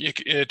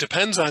it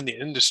depends on the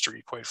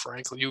industry, quite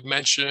frankly. You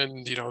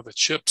mentioned, the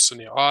chips and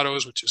the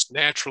autos, which is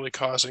naturally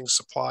causing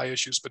supply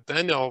issues. But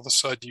then all of a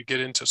sudden you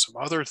get into some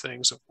other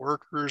things of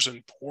workers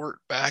and port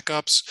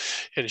backups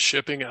and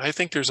shipping. And I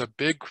think there's a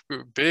big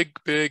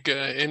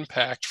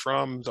impact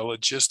from the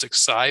logistics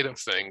side of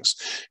things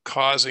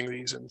causing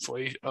these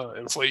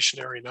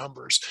inflationary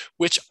numbers,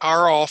 which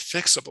are all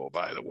fixable,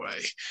 by the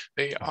way.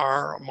 They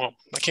are, well,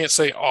 I can't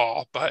say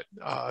all, but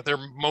they're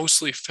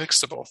mostly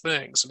fixable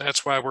things. And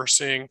that's why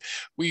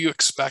we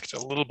expect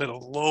a little bit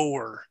of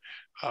lower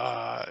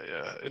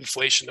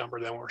inflation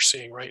number than we're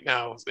seeing right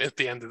now at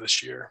the end of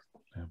this year.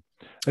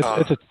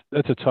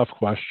 That's a tough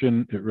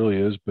question. It really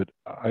is. But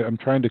I'm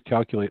trying to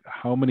calculate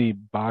how many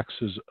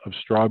boxes of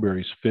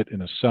strawberries fit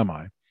in a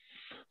semi,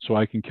 so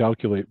I can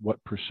calculate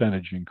what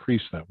percentage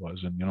increase that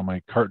was. And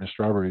my carton of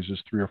strawberries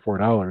is $3 or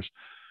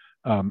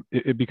 $4.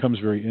 It becomes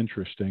very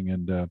interesting.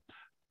 And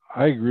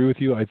I agree with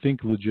you. I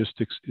think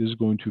logistics is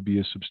going to be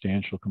a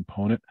substantial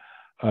component.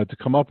 To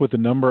come up with a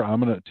number, I'm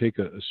going to take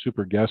a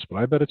super guess, but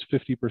I bet it's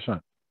 50%.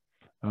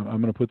 I'm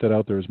going to put that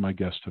out there as my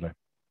guess today.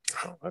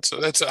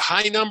 That's a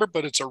high number,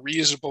 but it's a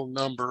reasonable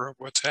number of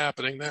what's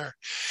happening there.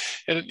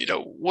 And,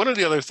 one of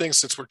the other things,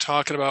 since we're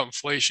talking about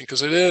inflation,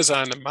 because it is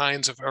on the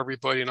minds of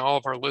everybody and all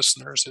of our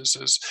listeners,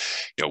 is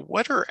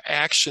what are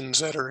actions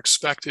that are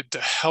expected to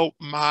help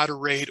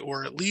moderate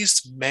or at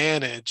least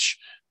manage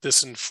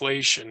this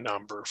inflation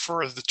number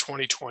for the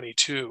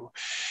 2022?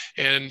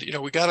 And,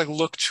 we got to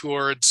look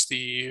towards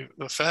the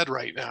Fed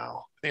right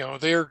now.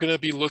 They're going to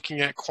be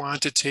looking at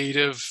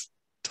quantitative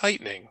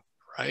tightening,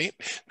 right?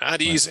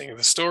 Not easing.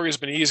 The story has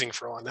been easing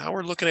for a while. Now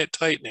we're looking at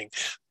tightening,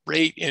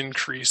 rate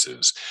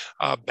increases,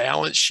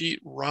 balance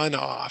sheet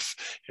runoff.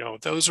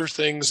 Those are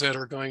things that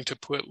are going to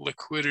put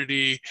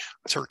liquidity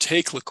or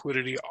take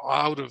liquidity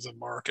out of the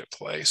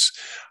marketplace.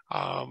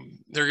 One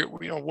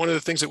of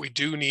the things that we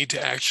do need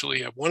to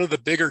actually have, one of the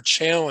bigger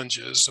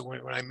challenges,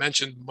 when I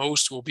mentioned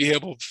most will be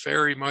able,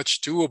 very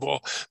much doable,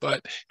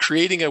 but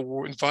creating an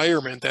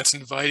environment that's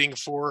inviting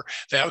for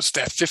that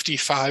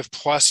 55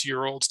 plus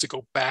year olds to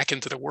go back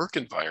into the work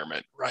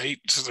environment, right?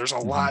 So there's a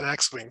lot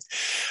exiting.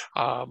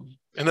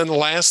 And then the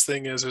last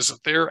thing is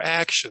their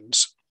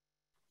actions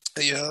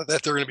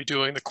that they're going to be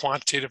doing, the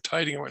quantitative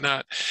tightening and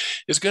whatnot,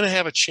 is going to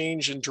have a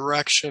change in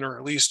direction, or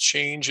at least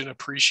change in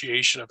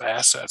appreciation of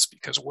assets,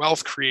 because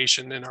wealth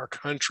creation in our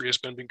country has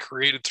been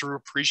created through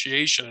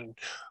appreciation. And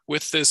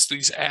with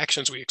these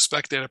actions, we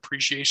expect that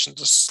appreciation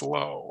to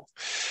slow,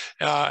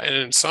 and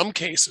in some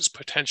cases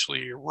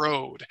potentially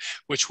erode,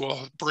 which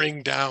will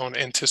bring down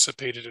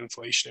anticipated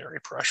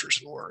inflationary pressures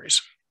and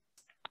worries.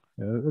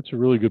 That's a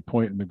really good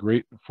point, and a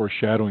great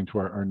foreshadowing to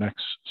our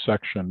next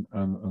section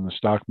on the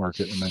stock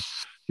market. And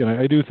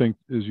I do think,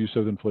 as you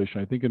said,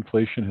 inflation. I think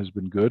inflation has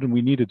been good, and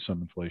we needed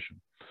some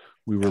inflation.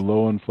 We were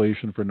low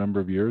inflation for a number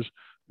of years.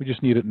 We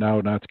just need it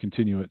now not to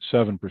continue at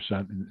 7%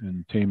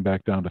 and tame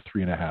back down to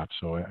 3.5%.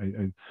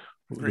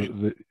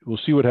 So we'll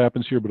see what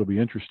happens here, but it'll be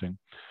interesting.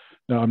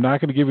 Now, I'm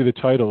not going to give you the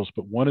titles,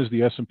 but one is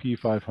the S&P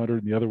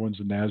 500 and the other one's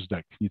the NASDAQ.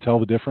 Can you tell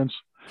the difference?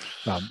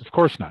 Of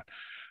course not.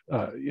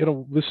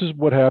 This is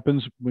what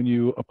happens when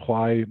you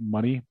apply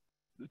money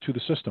to the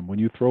system, when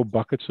you throw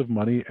buckets of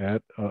money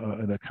at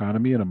an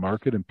economy and a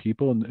market and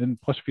people, and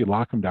plus if you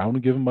lock them down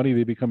and give them money,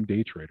 they become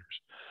day traders.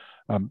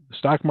 The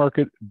stock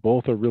market,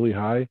 both are really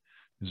high.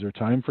 Is there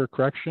time for a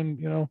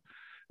correction?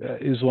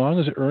 As long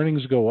as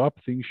earnings go up,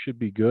 things should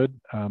be good.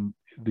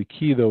 The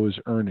key, though, is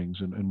earnings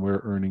and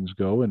where earnings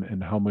go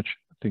and how much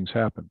things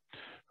happen.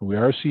 And we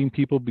are seeing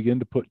people begin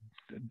to put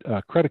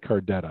credit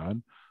card debt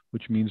on,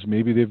 which means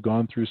maybe they've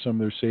gone through some of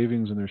their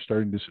savings and they're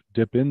starting to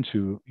dip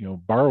into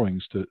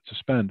borrowings to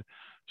spend.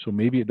 So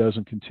maybe it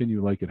doesn't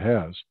continue like it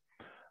has.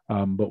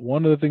 But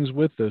one of the things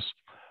with this,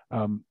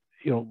 10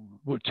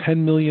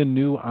 million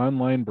new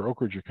online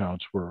brokerage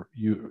accounts were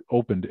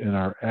opened and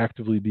are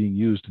actively being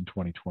used in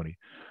 2020.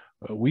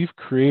 We've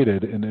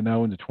created, and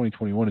now into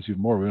 2021, it's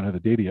even more. We don't have the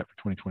data yet for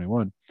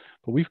 2021,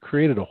 but we've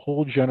created a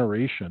whole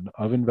generation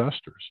of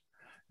investors.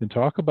 And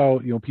talk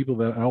about people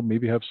that now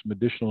maybe have some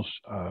additional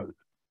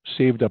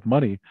saved up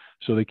money,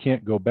 so they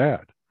can't go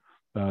bad.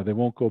 They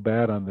won't go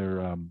bad on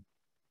their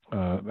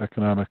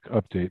economic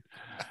update.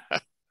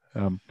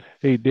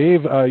 Hey,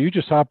 Dave, you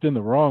just hopped in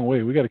the wrong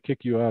way. We got to kick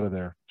you out of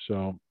there.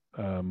 So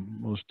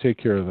we'll take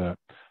care of that.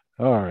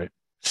 All right.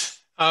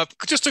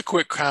 Just a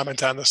quick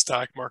comment on the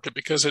stock market,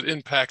 because it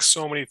impacts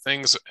so many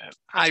things.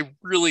 I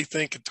really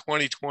think in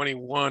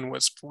 2021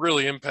 was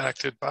really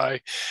impacted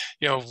by,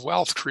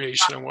 wealth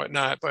creation and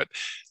whatnot, but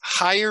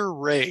higher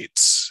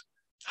rates,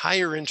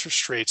 higher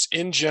interest rates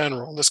in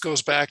general. And this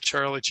goes back,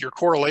 Charlie, to your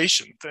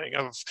correlation thing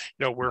of,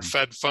 where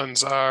Fed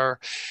funds are,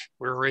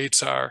 where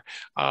rates are.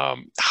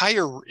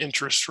 Higher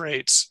interest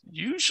rates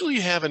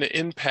usually have an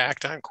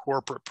impact on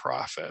corporate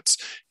profits.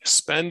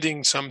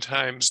 Spending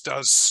sometimes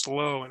does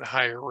slow in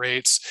higher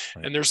rates,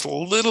 and there's a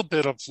little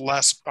bit of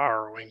less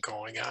borrowing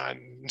going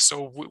on.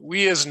 So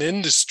we as an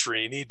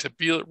industry need to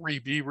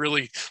be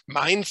really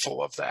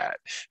mindful of that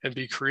and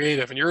be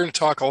creative. And you're going to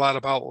talk a lot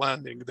about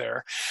lending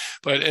there.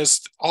 But as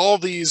all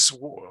these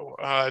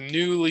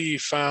newly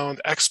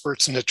found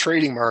experts in the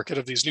trading market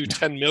of these new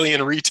 10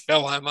 million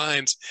retail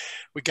onlines,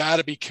 we got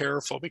to be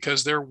careful,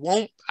 because there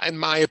won't, in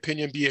my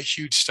opinion, be a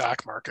huge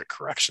stock market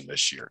correction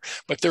this year,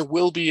 but there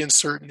will be in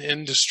certain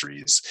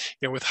industries,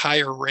 with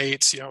higher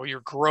rates,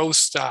 your growth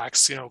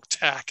stocks,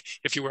 tech,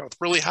 if you will, with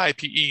really high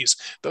PEs,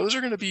 those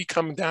are going to be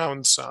coming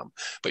down some,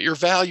 but your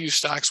value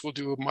stocks will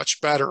do much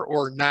better,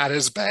 or not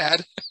as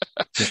bad,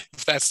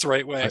 if that's the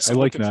right way. I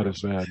like not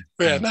as bad.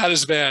 Yeah, not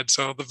as bad.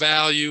 So the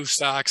value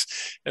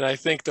stocks, and I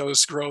think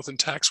those growth and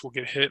techs will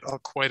get hit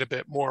quite a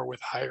bit more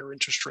with higher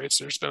interest rates.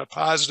 There's been a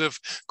positive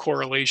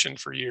correlation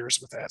for years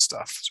with that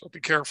stuff. So be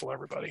careful,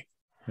 everybody.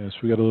 Yes,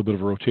 we got a little bit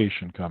of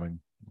rotation coming.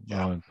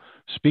 Yeah.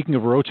 Speaking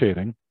of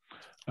rotating,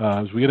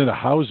 as we get into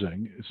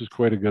housing, this is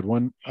quite a good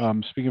one.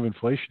 Speaking of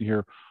inflation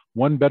here,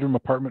 1-bedroom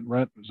apartment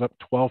rent was up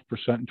 12%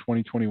 in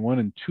 2021,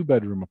 and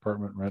 2-bedroom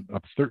apartment rent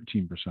up 13%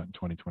 in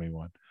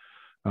 2021.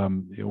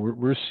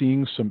 We're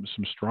seeing some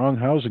strong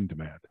housing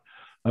demand.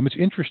 It's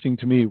interesting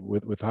to me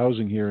with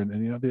housing here,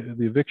 and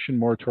the eviction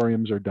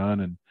moratoriums are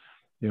done, and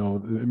there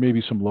may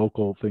be some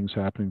local things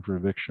happening for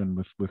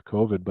eviction with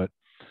COVID, but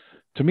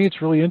to me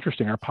it's really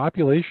interesting. Our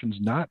population's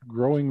not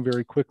growing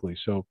very quickly,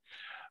 so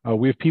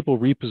we have people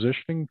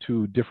repositioning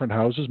to different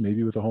houses,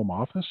 maybe with a home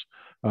office,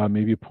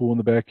 maybe a pool in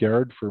the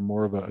backyard for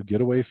more of a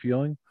getaway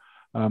feeling.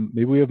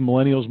 Maybe we have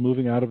millennials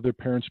moving out of their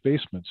parents'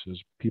 basements, as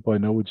people I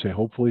know would say,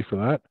 hopefully for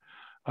that.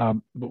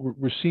 But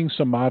we're seeing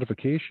some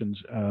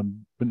modifications,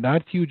 but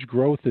not huge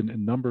growth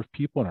in number of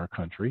people in our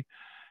country.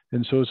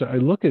 And so as I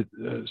look at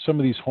some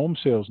of these home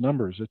sales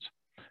numbers,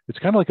 it's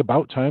kind of like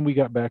about time we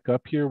got back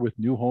up here with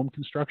new home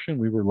construction.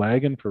 We were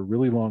lagging for a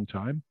really long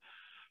time,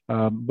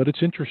 but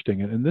it's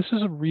interesting. And this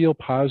is a real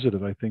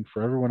positive, I think,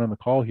 for everyone on the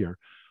call here.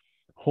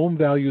 Home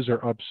values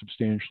are up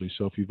substantially.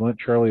 So if you've lent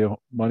Charlie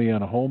money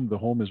on a home, the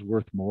home is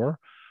worth more.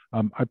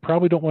 I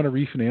probably don't want to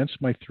refinance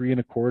my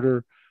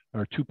 3.25%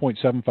 or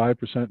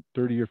 2.75%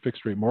 30-year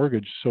fixed rate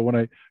mortgage. So when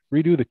I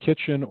redo the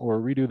kitchen or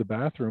redo the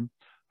bathroom,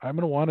 I'm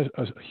going to want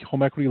a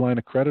home equity line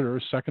of credit or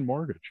a second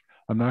mortgage.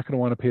 I'm not going to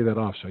want to pay that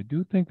off. So I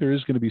do think there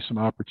is going to be some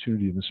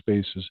opportunity in the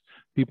space as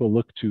people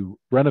look to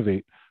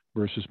renovate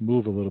versus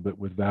move a little bit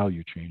with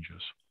value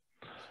changes.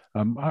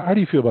 How do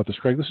you feel about this,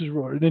 Craig? This is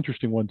an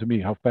interesting one to me,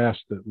 how fast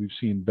that we've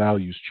seen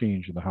values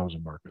change in the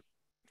housing market.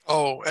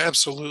 Oh,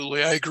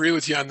 absolutely. I agree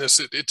with you on this.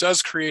 It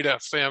does create a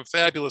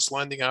fabulous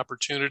lending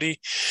opportunity.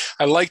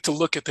 I like to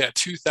look at that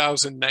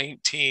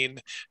 2019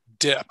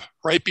 dip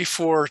right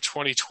before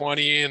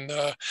 2020 and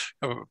the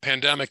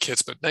pandemic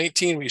hits. But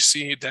 19, we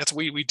see that's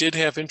we did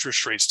have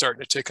interest rates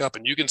starting to tick up,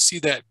 and you can see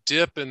that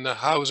dip in the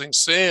housing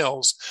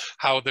sales,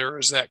 how there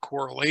is that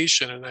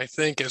correlation. And I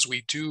think as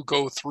we do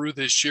go through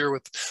this year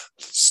with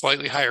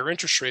slightly higher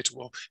interest rates,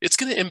 well, it's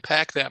going to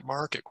impact that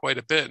market quite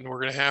a bit, and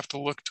we're going to have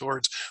to look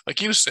towards,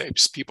 like you say,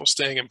 people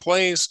staying in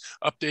place,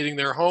 updating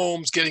their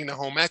homes, getting the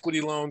home equity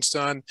loans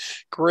done.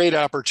 Great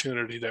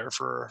opportunity there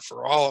for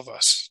all of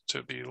us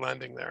to be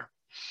lending there.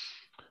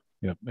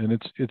 Yeah, and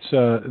it's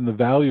in the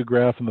value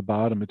graph on the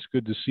bottom. It's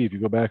good to see if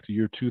you go back to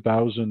year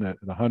 2000 at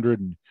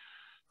 100, and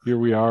here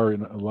we are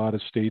in a lot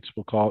of states.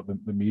 We'll call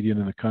it the median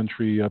in the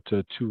country up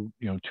to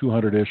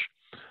 200-ish.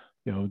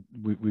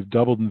 We've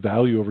doubled in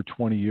value over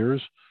 20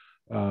 years.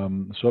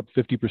 So up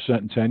 50%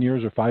 in 10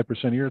 years or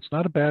 5% a year. It's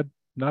not a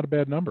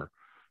bad number.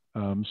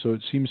 So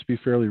it seems to be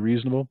fairly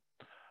reasonable.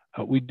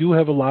 We do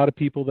have a lot of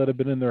people that have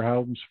been in their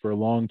homes for a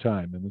long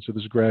time. And so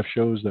this graph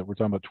shows that we're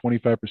talking about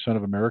 25%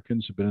 of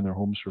Americans have been in their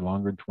homes for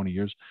longer than 20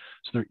 years.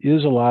 So there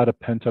is a lot of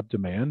pent-up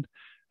demand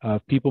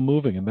of people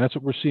moving. And that's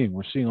what we're seeing.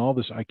 We're seeing all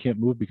this, I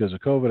can't move because of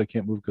COVID. I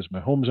can't move because my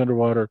home's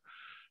underwater.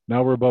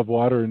 Now we're above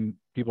water and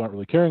people aren't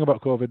really caring about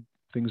COVID.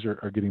 Things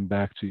are getting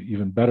back to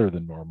even better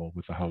than normal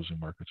with the housing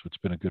market. So it's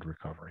been a good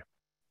recovery.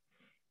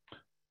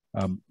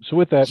 So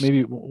with that,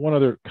 maybe one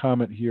other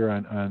comment here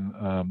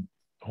on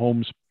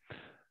homes.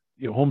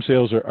 Home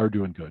sales are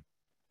doing good.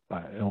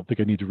 I don't think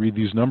I need to read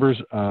these numbers.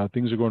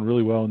 Things are going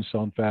really well and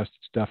selling fast.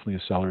 It's definitely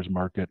a seller's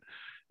market.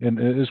 And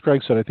as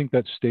Craig said, I think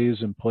that stays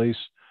in place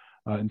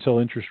until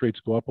interest rates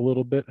go up a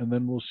little bit. And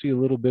then we'll see a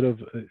little bit of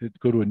it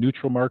go to a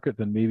neutral market,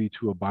 then maybe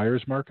to a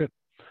buyer's market.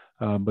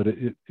 But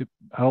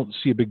I don't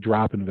see a big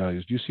drop in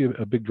values. Do you see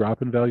a big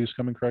drop in values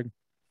coming, Craig?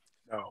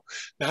 No,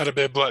 not a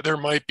bit, but there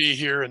might be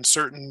here in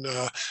certain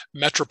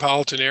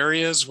metropolitan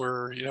areas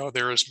where,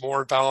 there is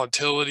more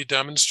volatility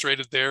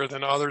demonstrated there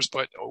than others.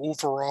 But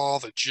overall,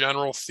 the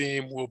general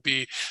theme will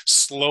be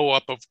slow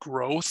up of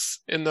growth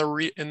in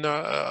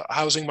the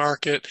housing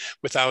market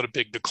without a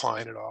big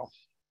decline at all.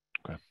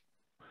 Okay.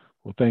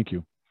 Well, thank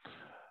you.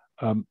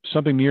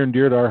 Something near and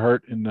dear to our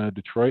heart in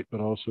Detroit,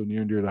 but also near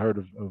and dear to the heart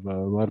of a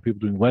lot of people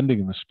doing lending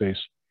in this space.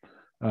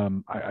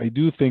 I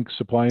do think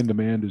supply and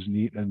demand is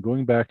neat. And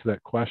going back to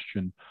that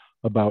question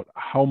about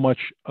how much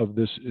of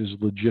this is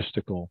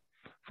logistical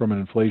from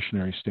an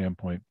inflationary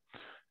standpoint.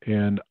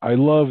 And I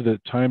love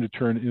that time to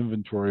turn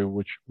inventory,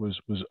 which was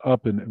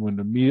up, and when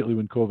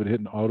COVID hit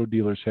and auto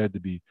dealers had to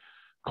be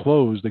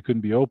closed, they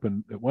couldn't be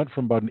open. It went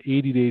from about an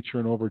 80-day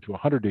turnover to a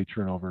 100-day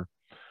turnover,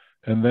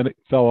 and then it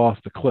fell off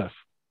the cliff.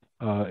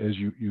 As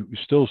you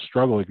still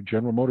struggle, like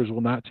General Motors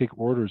will not take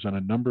orders on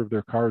a number of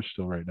their cars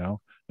still right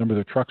now, number of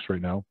their trucks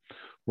right now.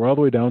 We're all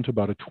the way down to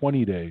about a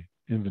 20-day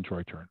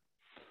inventory turn.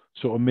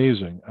 So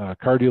amazing.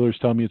 Car dealers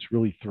tell me it's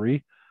really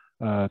 3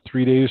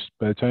 days.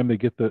 By the time they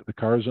get the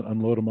cars and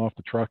unload them off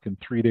the truck, in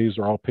 3 days,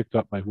 they're all picked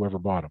up by whoever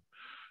bought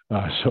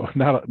them. So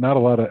not a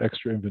lot of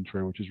extra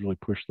inventory, which has really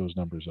pushed those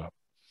numbers up.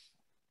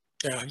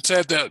 Yeah, and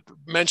said that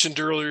mentioned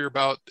earlier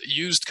about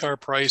used car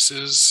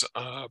prices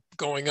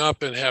going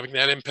up and having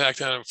that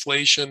impact on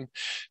inflation.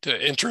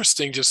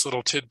 Interesting, just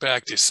little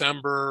tidbit.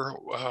 December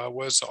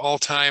was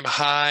all-time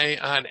high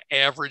on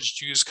average.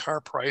 Used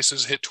car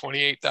prices hit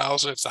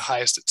 28,000. It's the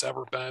highest it's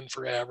ever been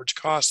for average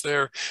cost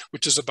there,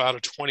 which is about a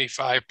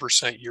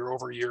 25%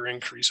 year-over-year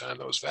increase on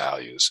those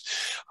values.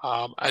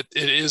 It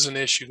is an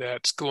issue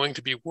that's going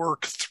to be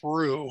worked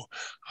through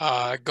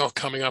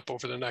coming up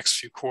over the next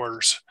few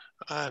quarters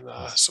on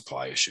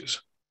supply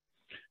issues.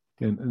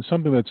 And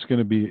something that's going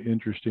to be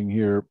interesting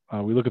here,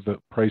 we look at the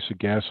price of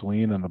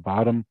gasoline on the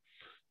bottom.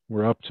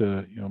 We're up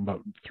to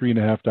about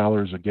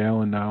 $3.50 a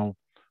gallon now,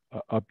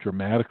 up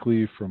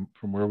dramatically from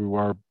where we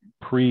were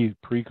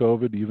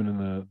pre-COVID, even in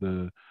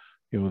the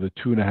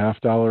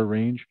 $2.50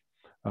 range.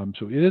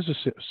 So it is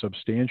a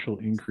substantial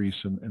increase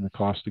in the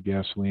cost of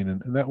gasoline,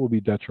 and that will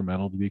be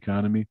detrimental to the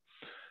economy.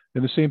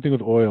 And the same thing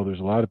with oil. There's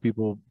a lot of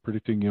people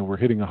predicting we're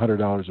hitting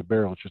 $100 a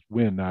barrel. It's just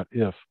when, not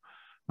if.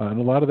 And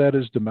a lot of that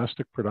is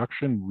domestic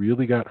production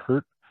really got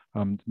hurt.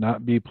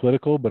 Not be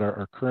political, but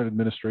our current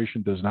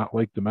administration does not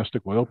like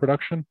domestic oil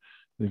production.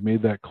 They've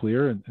made that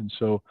clear. And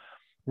so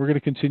we're going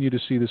to continue to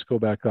see this go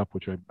back up,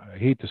 which I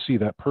hate to see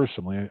that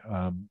personally,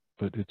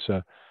 but it's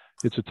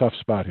a tough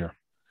spot here.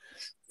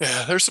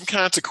 Yeah, there's some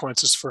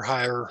consequences for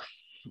higher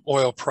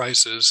oil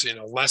prices,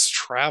 less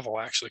travel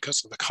actually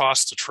because of the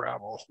cost to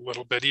travel a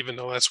little bit, even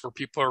though that's where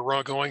people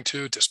are going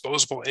to.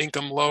 Disposable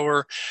income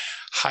lower,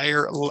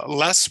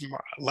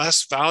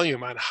 less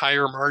volume on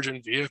higher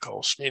margin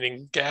vehicles,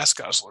 meaning gas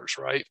guzzlers,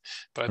 right?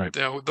 But right.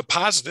 The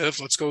positive,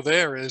 let's go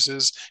there, is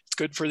it's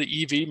good for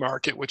the EV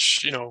market,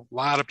 which a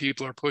lot of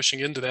people are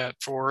pushing into that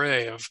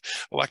foray of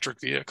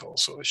electric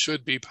vehicles. So it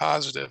should be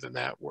positive in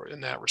that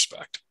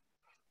respect.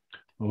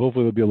 Well,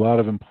 hopefully there'll be a lot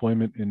of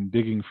employment in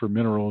digging for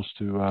minerals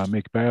to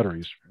make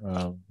batteries.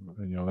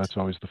 That's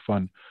always the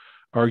fun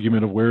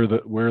argument of where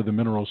the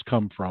minerals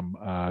come from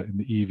in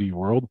the EV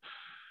world.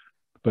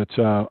 But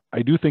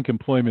I do think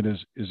employment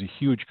is a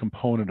huge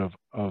component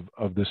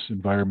of this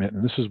environment,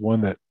 and this is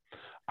one that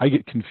I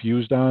get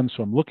confused on.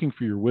 So I'm looking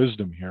for your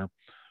wisdom here.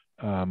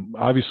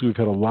 Obviously, we've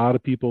had a lot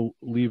of people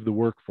leave the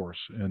workforce,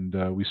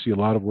 and we see a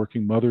lot of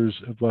working mothers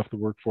have left the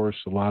workforce.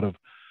 A lot of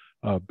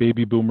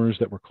baby boomers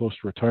that were close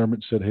to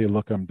retirement said, "Hey,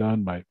 look, I'm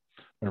done. My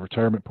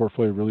retirement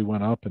portfolio really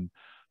went up,"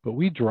 but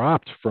we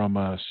dropped from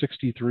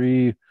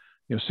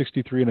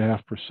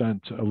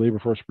 63.5% labor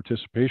force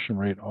participation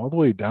rate all the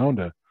way down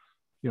to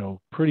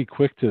pretty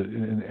quick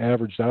and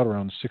averaged out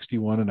around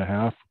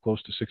 61.5,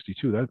 close to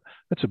 62.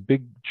 That's a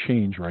big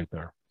change right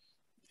there.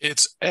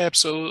 It's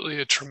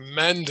absolutely a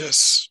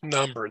tremendous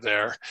number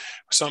there,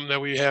 something that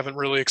we haven't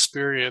really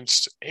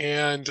experienced.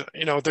 And,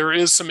 there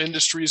is some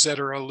industries that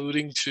are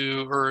alluding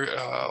to or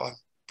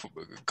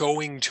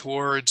going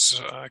towards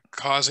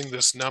causing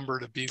this number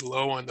to be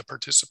low on the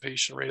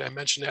participation rate. I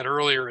mentioned that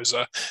earlier as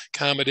a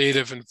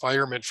accommodative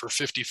environment for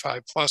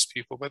 55 plus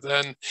people, but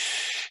then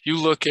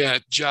you look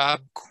at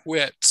job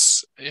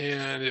quits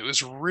and it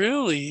was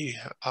really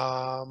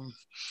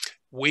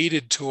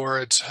weighted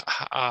towards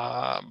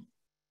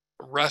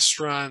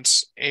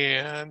restaurants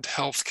and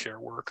healthcare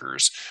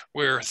workers,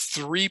 where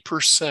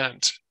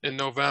 3% in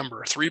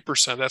November,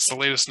 3%, that's the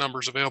latest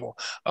numbers available,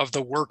 of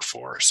the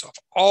workforce, of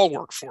all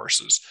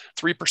workforces,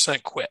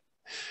 3% quit.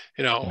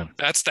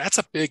 That's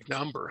a big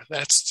number.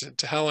 That's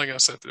telling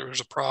us that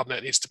there's a problem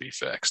that needs to be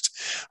fixed.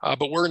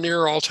 But we're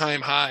near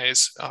all-time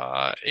highs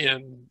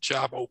in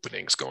job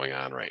openings going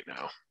on right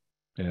now.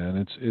 Yeah,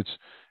 and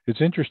it's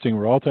interesting.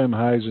 We're all-time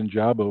highs in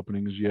job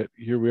openings, yet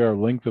here we are,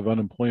 length of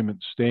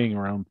unemployment staying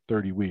around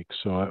 30 weeks.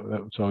 So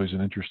that's always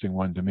an interesting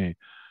one to me.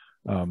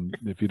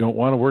 If you don't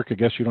want to work, I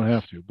guess you don't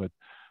have to. But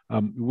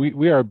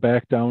we are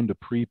back down to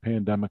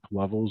pre-pandemic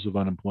levels of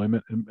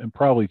unemployment, and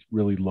probably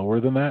really lower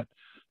than that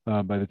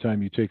by the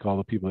time you take all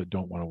the people that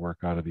don't want to work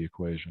out of the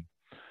equation.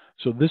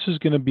 So this is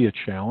going to be a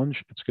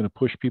challenge. It's going to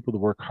push people to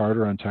work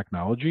harder on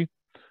technology,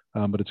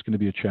 but it's going to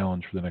be a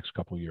challenge for the next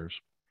couple of years.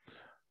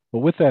 But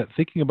with that,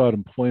 thinking about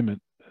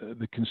employment,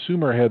 the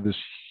consumer had this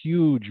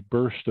huge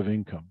burst of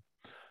income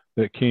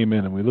that came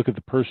in, and we look at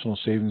the personal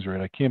savings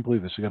rate. I can't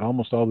believe this. It got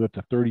almost all the way up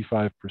to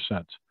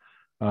 35%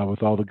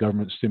 with all the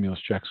government stimulus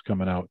checks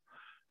coming out.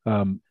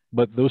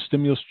 But those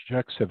stimulus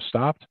checks have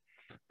stopped.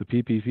 The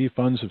PPP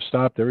funds have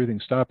stopped. Everything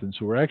stopped, and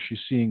so we're actually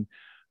seeing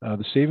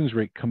the savings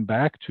rate come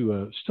back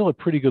to still a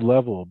pretty good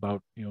level,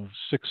 about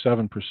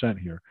 6-7%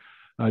 here.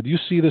 Do you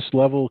see this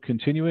level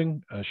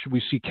continuing? Should we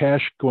see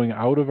cash going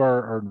out of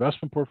our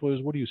investment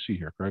portfolios? What do you see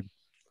here, Craig?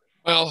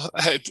 Well,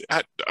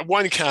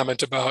 one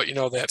comment about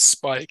that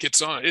spike.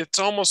 It's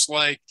almost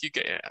like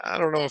I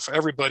don't know if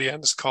everybody on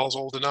this call is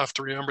old enough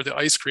to remember the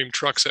ice cream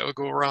trucks that would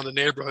go around the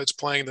neighborhoods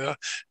playing the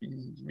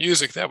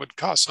music that would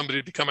cause somebody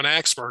to become an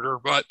axe murderer.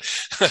 But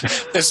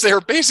as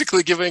they're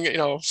basically giving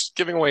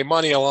away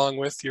money along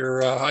with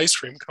your ice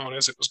cream cone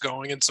as it was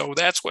going, and so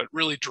that's what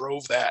really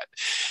drove that.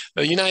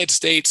 The United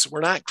States,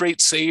 we're not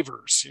great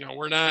savers.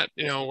 We're not.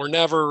 We're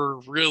never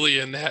really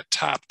in that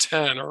top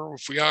 10, or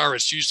if we are,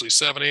 it's usually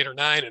 7, 8, or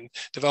 9. And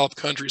developed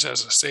countries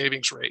has a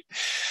savings rate.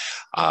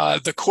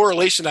 The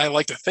correlation I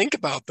like to think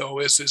about, though,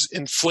 is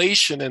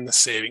inflation and the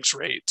savings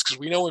rates, because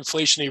we know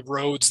inflation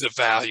erodes the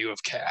value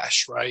of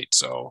cash, right?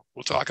 So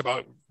we'll talk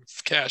about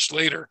cash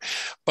later,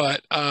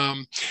 but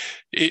I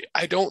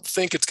don't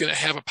think it's going to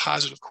have a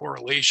positive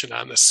correlation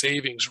on the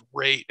savings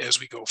rate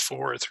as we go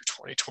forward through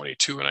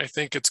 2022. And I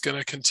think it's going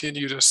to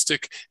continue to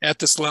stick at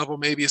this level,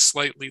 maybe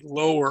slightly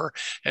lower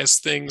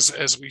as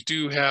we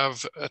do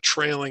have a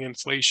trailing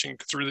inflation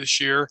through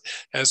this year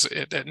as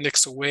that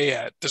nicks away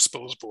at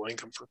disposable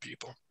income for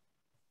people.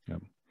 Yeah.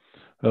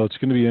 Well, it's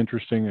going to be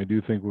interesting. I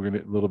do think we're going to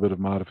get a little bit of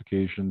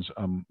modifications.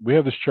 We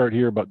have this chart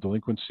here about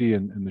delinquency,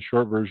 and the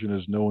short version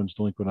is no one's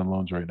delinquent on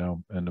loans right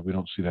now, and we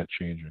don't see that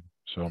changing.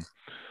 So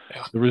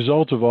yeah. The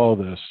result of all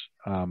this,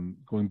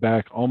 going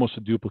back almost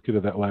a duplicate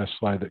of that last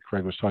slide that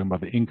Craig was talking about,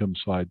 the income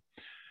slide,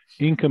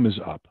 income is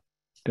up.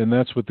 And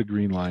that's what the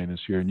green line is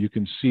here. And you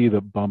can see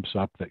the bumps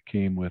up that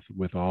came with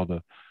all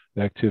the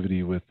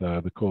activity with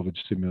the COVID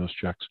stimulus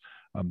checks.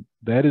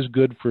 That is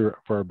good for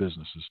our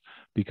businesses,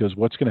 because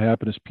what's going to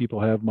happen is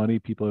people have money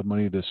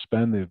to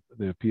spend,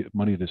 they have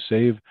money to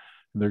save,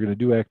 and they're going to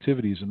do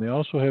activities, and they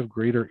also have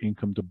greater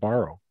income to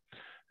borrow.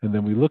 And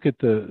then we look at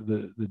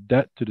the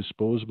debt to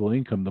disposable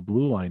income, the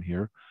blue line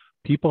here.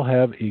 People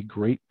have a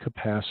great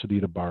capacity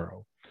to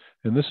borrow.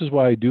 And this is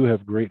why I do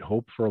have great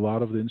hope for a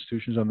lot of the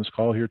institutions on this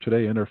call here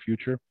today and our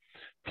future.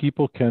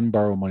 People can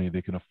borrow money.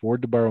 They can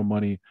afford to borrow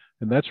money.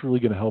 And that's really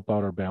going to help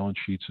out our balance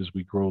sheets as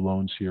we grow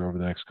loans here over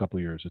the next couple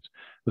of years.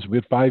 Listen, we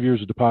had 5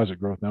 years of deposit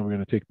growth. Now we're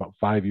going to take about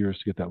 5 years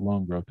to get that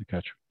loan growth to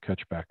catch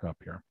back up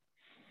here.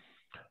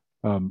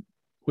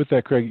 With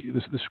that, Craig,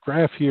 this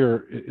graph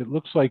here, it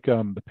looks like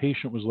the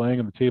patient was laying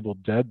on the table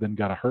dead, then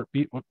got a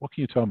heartbeat. What can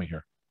you tell me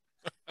here?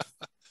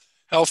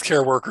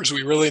 Healthcare workers,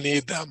 we really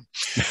need them.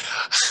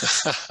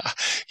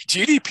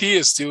 GDP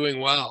is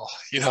doing well.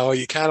 You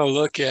kind of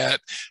look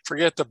at,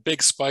 forget the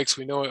big spikes.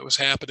 We know it was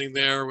happening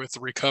there with the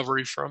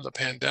recovery from the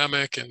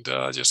pandemic and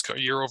just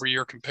year over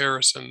year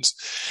comparisons.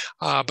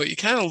 But you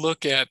kind of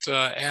look at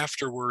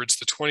afterwards,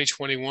 the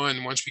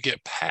 2021, once we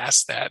get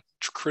past that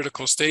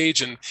critical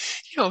stage and,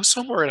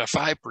 somewhere in a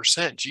 5%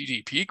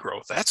 GDP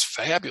growth, that's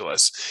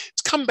fabulous.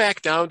 It's come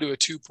back down to a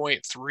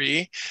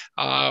 2.3.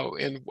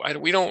 And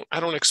I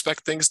don't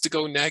expect things to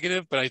go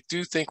negative, but I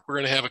do think we're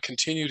going to have a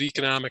continued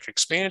economic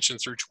expansion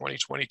through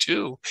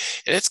 2022.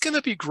 And it's going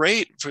to be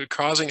great for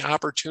causing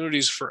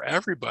opportunities for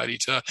everybody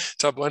to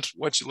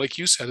what, like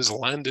you said, is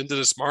lend into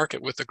this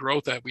market with the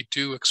growth that we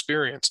do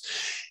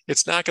experience.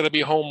 It's not going to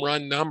be home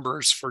run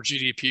numbers for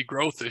GDP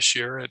growth this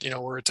year,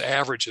 where its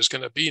average is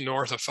going to be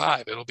north of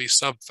 5. It'll be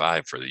sub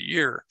 5 for the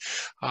year,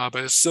 but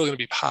it's still going to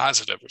be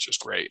positive, which is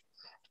great.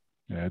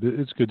 Yeah,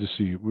 it's good to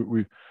see.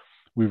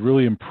 We've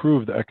really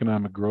improved the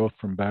economic growth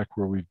from back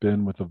where we've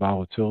been with the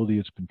volatility.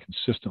 It's been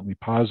consistently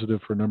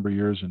positive for a number of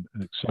years, and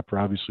except for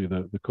obviously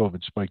the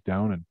COVID spike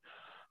down, and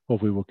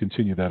hopefully we'll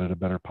continue that at a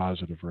better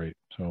positive rate.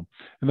 So,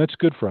 and that's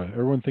good for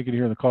everyone thinking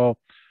here in the call.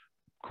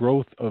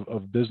 Growth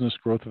of business,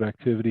 growth of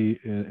activity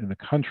in the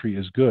country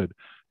is good,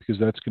 because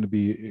that's going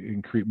to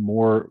increase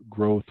more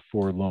growth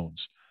for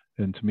loans.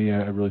 And to me,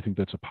 I really think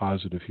that's a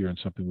positive here and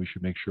something we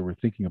should make sure we're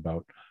thinking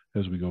about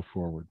as we go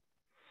forward.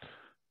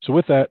 So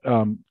with that,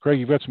 Craig,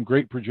 you've got some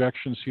great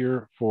projections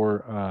here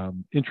for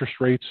interest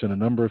rates and a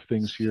number of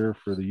things here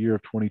for the year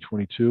of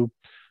 2022. Can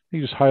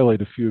you just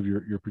highlight a few of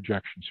your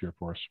projections here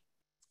for us?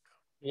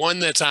 One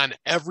that's on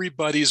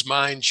everybody's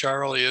mind,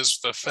 Charlie, is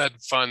the Fed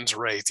funds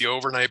rate, the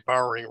overnight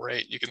borrowing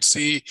rate. You can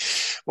see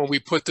when we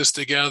put this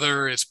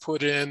together, it's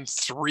put in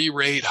 3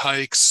 rate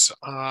hikes,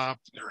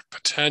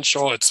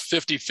 potential. It's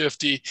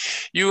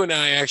 50-50. You and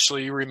I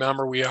actually,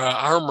 remember, we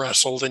arm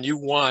wrestled and you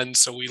won,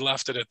 so we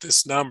left it at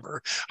this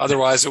number.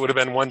 Otherwise, it would have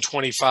been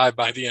 125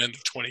 by the end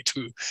of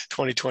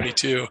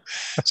 2022.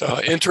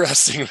 So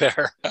interesting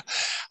there.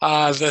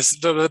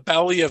 The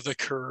belly of the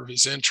curve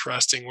is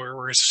interesting, where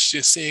we're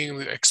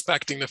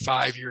expecting the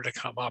 5-year to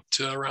come up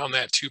to around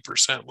that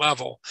 2%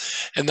 level.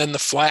 And then the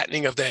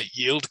flattening of that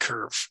yield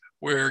curve,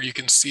 where you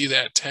can see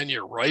that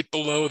 10-year right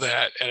below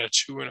that at a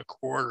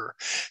 2.25.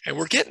 And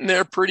we're getting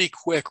there pretty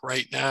quick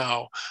right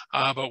now.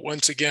 But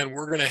once again,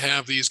 we're going to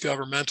have these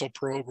governmental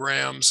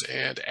programs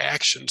and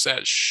actions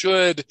that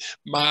should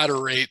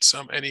moderate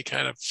any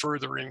kind of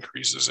further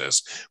increases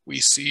as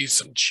we see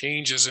some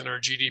changes in our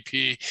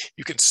GDP.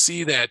 You can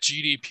see that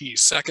GDP,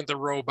 second to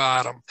row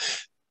bottom,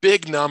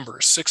 big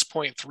numbers,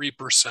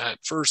 6.3%.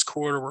 First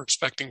quarter, we're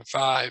expecting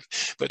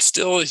 5, but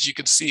still, as you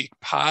can see,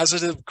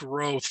 positive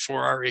growth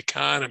for our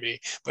economy,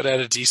 but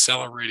at a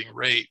decelerating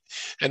rate.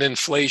 And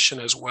inflation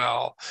as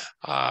well.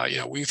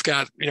 We've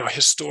got,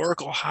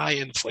 historical high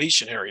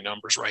inflationary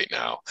numbers right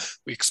now.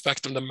 We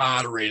expect them to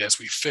moderate as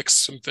we fix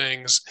some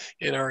things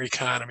in our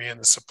economy and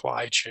the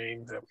supply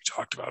chain that we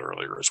talked about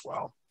earlier as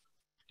well.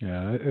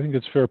 Yeah, I think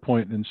it's a fair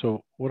point. And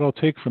so what I'll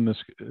take from this,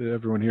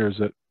 everyone here, is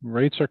that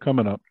rates are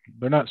coming up.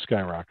 They're not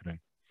skyrocketing.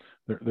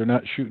 They're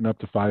not shooting up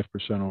to 5%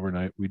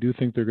 overnight. We do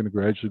think they're going to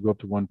gradually go up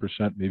to 1%,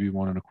 maybe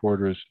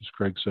 1.25%, as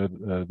Craig said,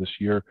 this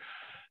year.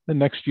 Then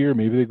next year,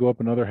 maybe they go up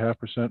another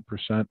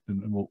 0.5%,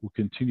 and we'll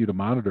continue to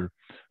monitor.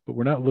 But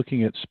we're not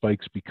looking at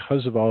spikes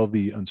because of all of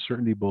the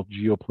uncertainty, both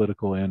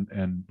geopolitical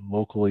and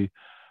locally,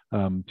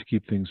 to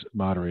keep things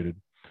moderated.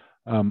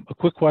 A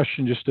quick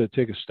question, just to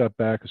take a step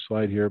back, a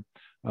slide here.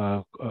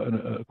 A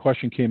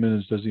question came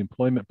in: does the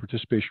employment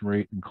participation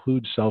rate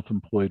include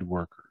self-employed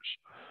workers?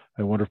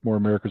 I wonder if more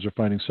Americans are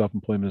finding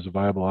self-employment as a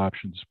viable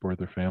option to support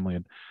their family.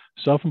 And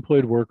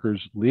self-employed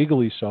workers,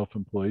 legally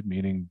self-employed,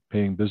 meaning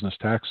paying business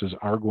taxes,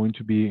 are going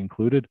to be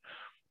included.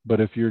 But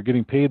if you're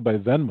getting paid by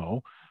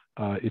Venmo,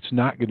 it's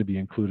not going to be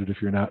included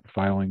if you're not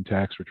filing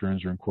tax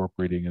returns or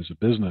incorporating as a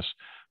business,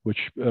 which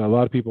a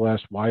lot of people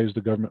ask, why is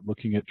the government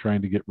looking at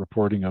trying to get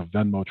reporting of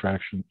Venmo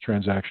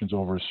transactions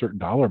over a certain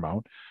dollar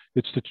amount?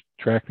 It's to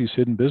track these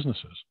hidden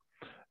businesses.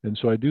 And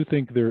so I do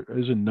think there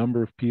is a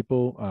number of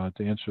people,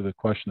 to answer the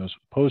question that was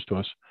posed to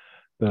us,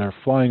 that are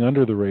flying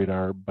under the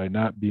radar by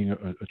not being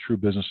a true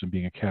business and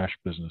being a cash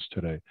business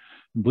today.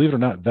 And believe it or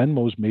not,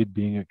 Venmo's made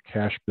being a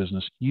cash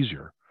business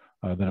easier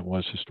than it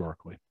was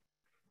historically.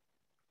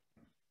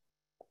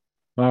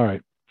 All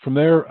right, from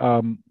there,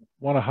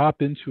 want to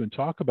hop into and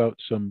talk about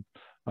some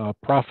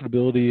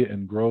profitability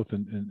and growth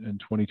in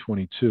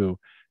 2022.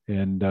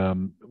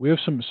 And we have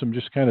some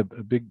just kind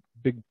of big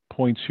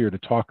points here to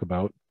talk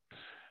about.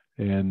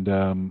 And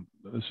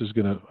this is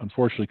going to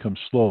unfortunately come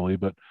slowly,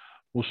 but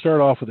we'll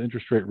start off with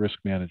interest rate risk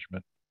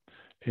management.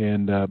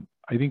 And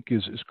I think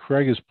as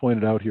Craig has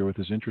pointed out here with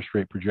his interest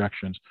rate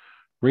projections,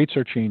 rates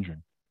are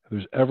changing. If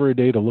there's ever a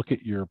day to look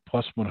at your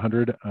plus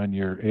 100 on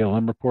your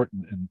ALM report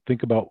and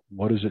think about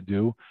what does it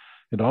do,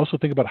 and also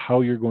think about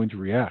how you're going to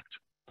react.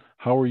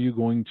 How are you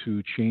going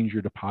to change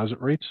your deposit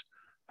rates?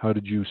 How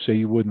did you say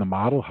you would in the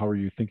model? How are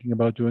you thinking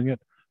about doing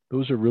it?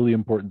 Those are really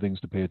important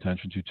things to pay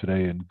attention to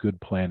today, and good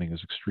planning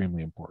is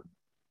extremely important.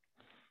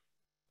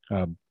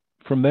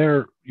 From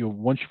there,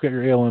 once you've got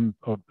your ALM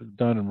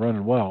done and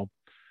running well,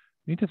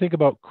 You need to think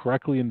about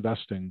correctly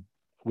investing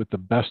with the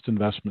best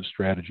investment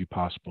strategy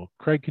possible.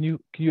 Craig, can you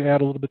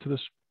add a little bit to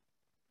this?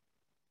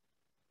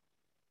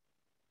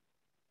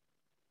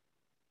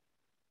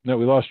 No,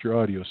 we lost your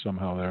audio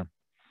somehow there.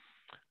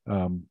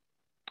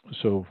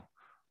 So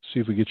see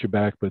if we get you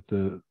back, but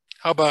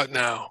how about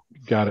now?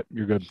 Got it.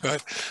 You're good.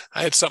 Good.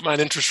 I had something on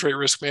interest rate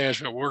risk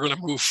management. We're going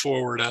to move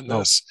forward on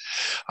this.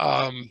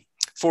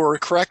 For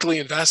correctly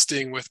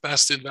investing with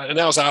and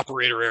that was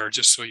operator error,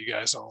 just so you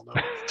guys all know.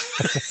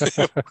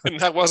 And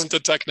that wasn't the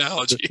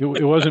technology.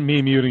 It wasn't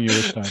me muting you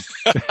this time.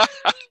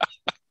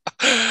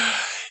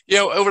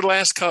 Over the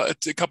last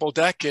couple of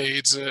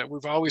decades,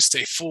 we've always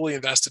stayed fully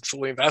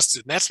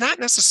invested. And that's not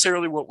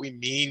necessarily what we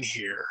mean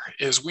here.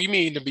 Is we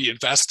mean to be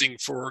investing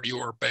for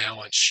your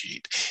balance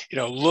sheet,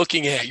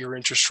 looking at your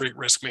interest rate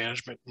risk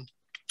management.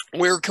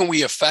 Where can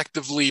we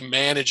effectively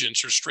manage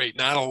interest rate,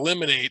 not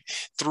eliminate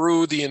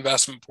through the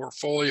investment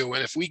portfolio?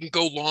 And if we can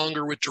go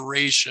longer with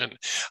duration,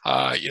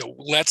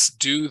 let's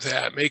do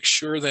that. Make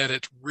sure that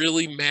it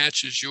really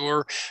matches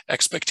your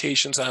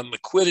expectations on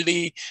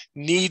liquidity,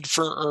 need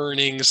for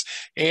earnings,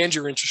 and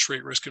your interest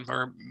rate risk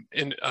environment,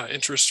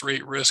 interest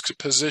rate risk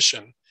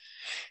position.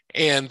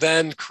 And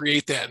then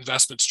create that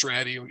investment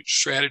strategy.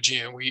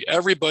 And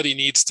everybody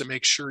needs to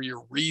make sure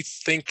you're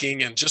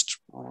rethinking and just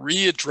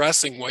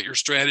readdressing what your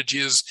strategy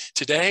is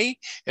today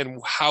and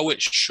how it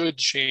should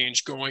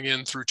change going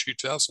in through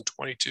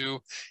 2022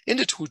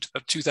 into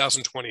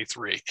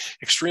 2023.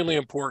 Extremely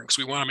important because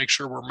we want to make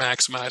sure we're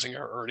maximizing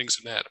our earnings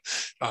in that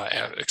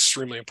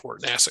extremely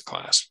important asset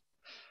class.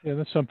 Yeah,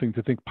 that's something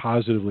to think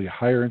positively.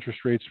 Higher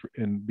interest rates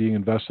and being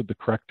invested the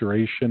correct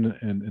duration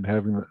and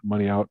having the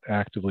money out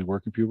actively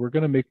working for you, we're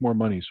going to make more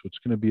money. So it's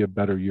going to be a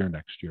better year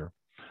next year.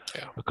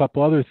 Yeah. A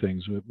couple other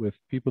things with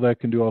people that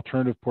can do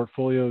alternative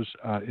portfolios,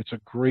 it's a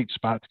great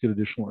spot to get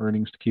additional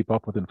earnings to keep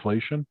up with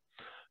inflation.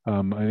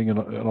 I think an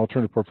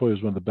alternative portfolio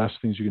is one of the best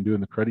things you can do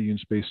in the credit union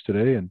space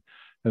today. And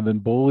then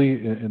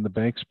BOLI in the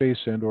bank space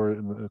and or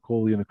in the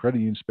COLI in the credit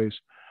union space.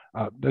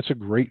 That's a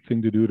great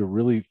thing to do to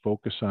really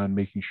focus on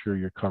making sure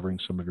you're covering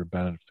some of your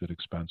benefit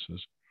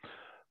expenses.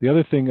 The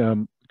other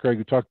thing, Greg,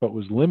 you talked about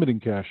was limiting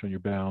cash on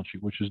your balance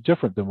sheet, which is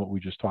different than what we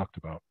just talked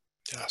about.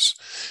 Yes.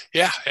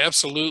 Yeah,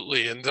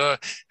 absolutely. And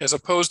as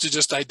opposed to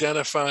just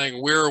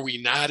identifying where are we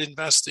not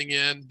investing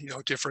in,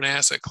 different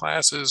asset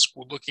classes,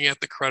 we're looking at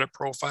the credit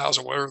profiles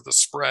and what are the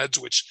spreads,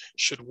 which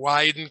should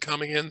widen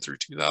coming in through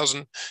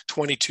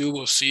 2022.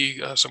 We'll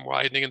see some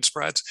widening in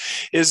spreads.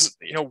 Is,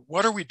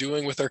 what are we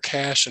doing with our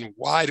cash and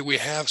why do we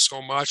have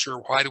so much or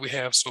why do we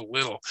have so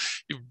little?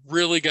 You've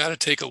really got to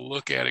take a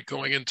look at it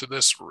going into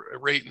this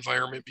rate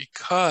environment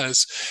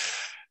because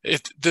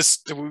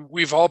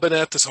we've all been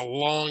at this a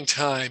long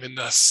time, and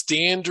the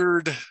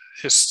standard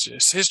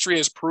history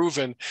has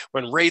proven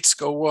when rates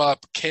go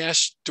up,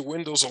 cash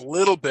dwindles a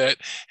little bit,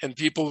 and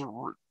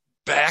people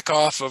back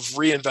off of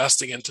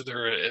reinvesting into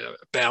their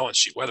balance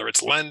sheet, whether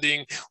it's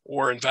lending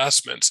or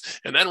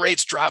investments. And then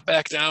rates drop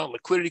back down,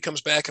 liquidity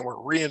comes back, and we're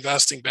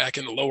reinvesting back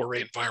in the lower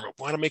rate environment.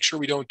 We want to make sure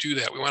we don't do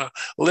that. We want to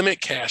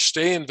limit cash,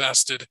 stay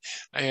invested,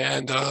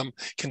 and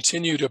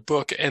continue to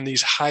book in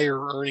these higher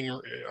earning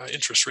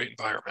interest rate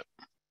environment.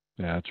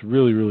 Yeah, it's a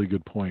really, really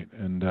good point.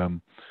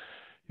 And,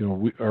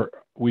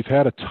 we've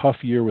had a tough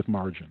year with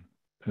margin.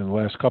 And the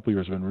last couple of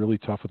years have been really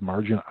tough with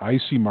margin. I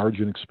see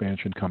margin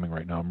expansion coming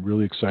right now. I'm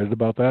really excited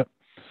about that.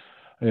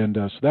 And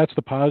so that's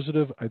the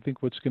positive. I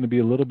think what's going to be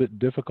a little bit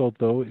difficult,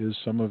 though, is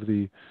some of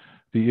the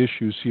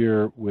issues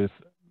here with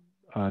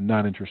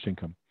non-interest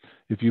income.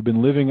 If you've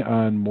been living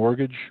on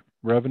mortgage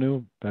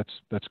revenue,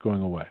 that's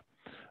going away.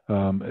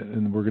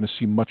 And we're going to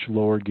see much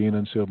lower gain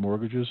on sale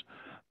mortgages.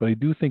 But I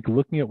do think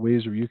looking at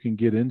ways where you can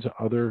get into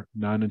other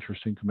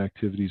non-interest income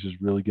activities is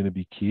really going to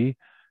be key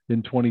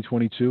in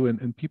 2022.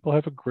 And people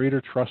have a greater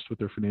trust with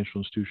their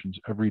financial institutions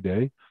every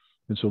day.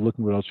 And so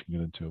looking what else you can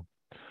get into.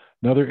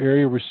 Another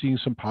area we're seeing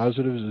some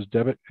positives is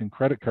debit and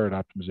credit card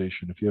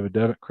optimization. If you have a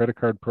debit credit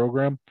card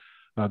program,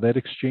 that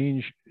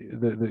exchange,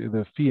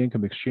 the fee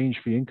income, exchange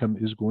fee income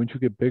is going to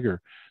get bigger.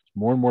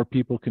 More and more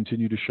people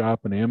continue to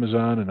shop on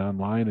Amazon and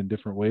online in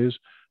different ways.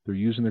 They're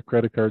using their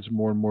credit cards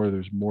more and more.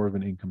 There's more of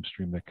an income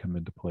stream that come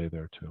into play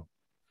there too.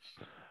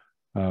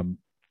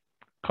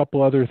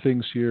 Couple other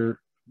things here,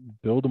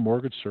 build a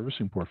mortgage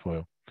servicing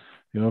portfolio.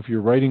 If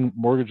you're writing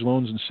mortgage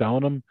loans and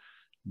selling them,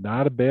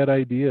 not a bad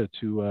idea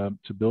to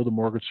build a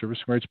mortgage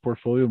servicing rights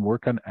portfolio and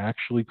work on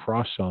actually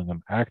cross-selling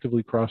them,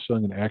 actively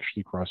cross-selling and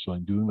actually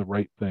cross-selling, doing the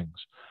right things.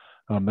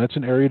 That's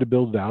an area to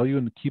build value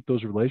and keep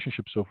those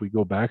relationships. So if we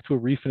go back to a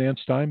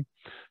refinance time,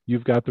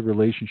 you've got the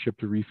relationship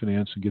to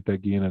refinance and get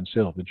that gain on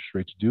sale. If interest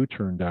rates do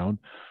turn down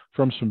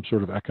from some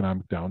sort of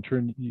economic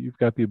downturn, you've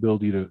got the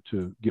ability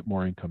to get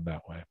more income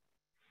that way.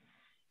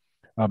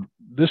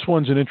 This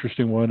one's an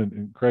interesting one,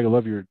 and Craig, I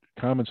love your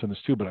comments on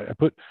this too, but I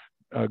put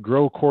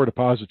grow core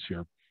deposits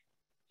here.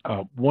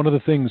 One of the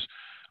things,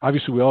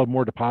 obviously we all have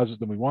more deposits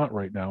than we want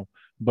right now,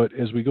 but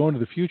as we go into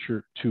the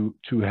future,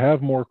 to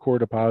have more core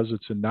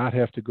deposits and not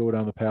have to go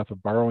down the path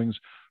of borrowings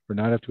or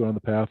not have to go down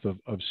the path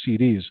of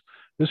CDs,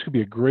 this could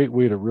be a great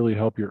way to really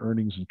help your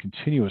earnings and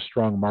continue a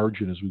strong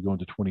margin as we go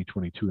into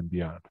 2022 and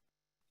beyond.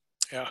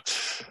 Yeah.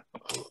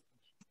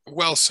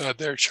 Well said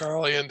there,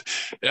 Charlie. And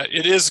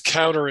it is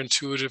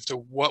counterintuitive to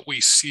what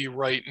we see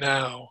right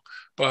now.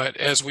 But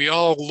as we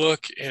all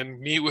look and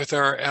meet with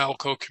our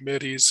ALCO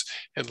committees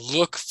and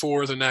look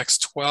for the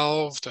next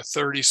 12 to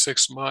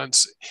 36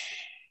 months,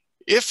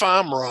 if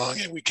I'm wrong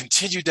and we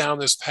continue down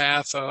this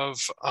path of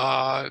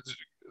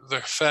the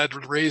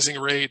Fed raising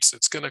rates,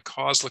 it's going to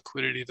cause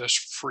liquidity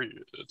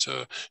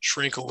to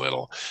shrink a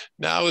little.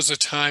 Now is the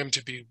time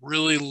to be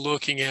really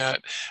looking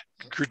at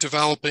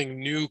developing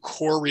new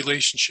core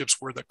relationships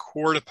where the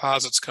core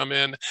deposits come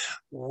in.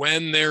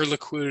 When their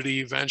liquidity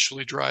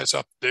eventually dries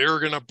up, they're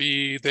going to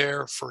be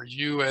there for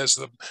you as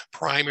the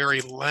primary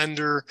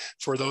lender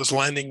for those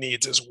lending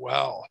needs as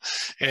well.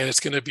 And it's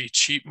going to be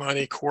cheap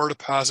money. Core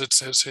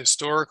deposits has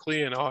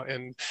historically, and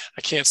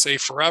I can't say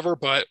forever,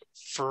 but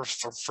for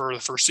the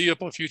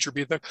foreseeable future,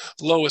 be the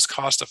lowest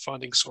cost of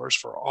funding source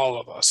for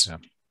all of us. Yeah,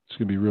 it's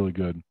going to be really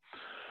good.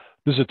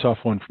 This is a tough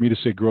one. For me to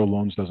say grow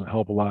loans doesn't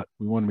help a lot.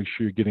 We want to make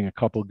sure you're getting a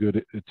couple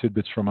good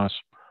tidbits from us.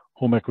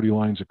 Home equity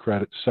lines of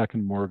credit,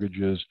 second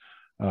mortgages,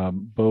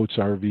 boats,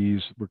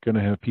 RVs. We're going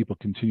to have people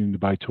continuing to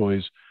buy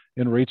toys,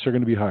 and rates are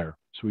going to be higher.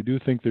 So we do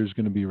think there's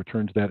going to be a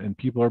return to that, and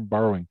people are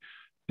borrowing.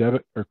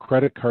 Debit or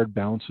credit card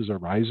balances are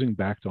rising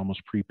back to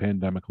almost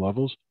pre-pandemic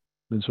levels.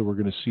 And so we're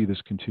going to see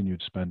this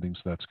continued spending,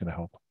 so that's going to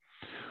help.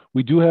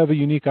 We do have a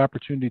unique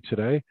opportunity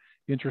today.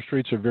 Interest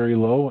rates are very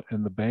low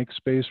in the bank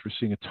space. We're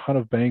seeing a ton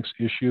of banks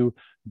issue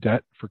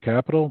debt for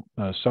capital,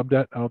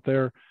 sub-debt out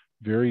there,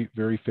 very,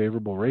 very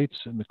favorable rates.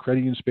 In the credit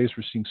union space,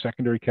 we're seeing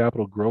secondary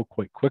capital grow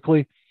quite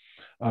quickly.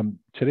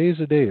 Today is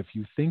the day. If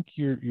you think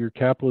your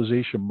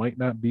capitalization might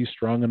not be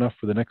strong enough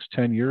for the next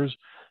 10 years,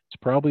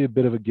 it's probably a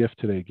bit of a gift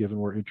today, given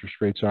where interest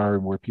rates are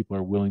and where people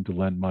are willing to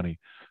lend money.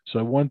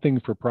 So one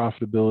thing for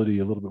profitability,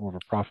 a little bit more of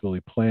a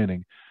profitability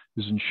planning,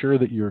 is ensure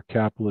that your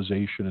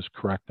capitalization is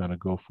correct on a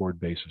go-forward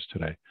basis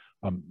today.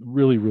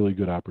 Really, really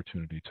good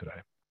opportunity today.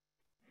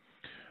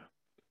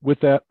 With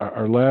that,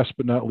 our last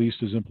but not least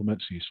is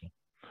implement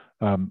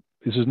CECL.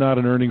 This is not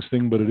an earnings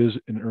thing, but it is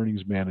an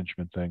earnings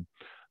management thing.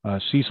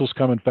 CECL's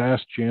coming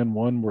fast. Jan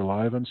 1, we're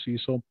live on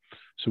CECL.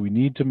 So we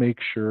need to make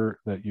sure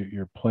that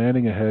you're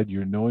planning ahead,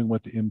 you're knowing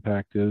what the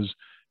impact is,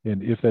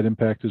 and if that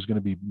impact is going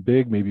to be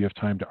big, maybe you have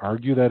time to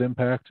argue that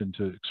impact and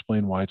to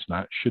explain why it's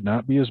should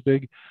not be as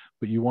big,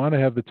 but you want to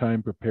have the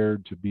time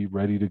prepared to be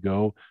ready to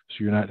go so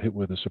you're not hit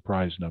with a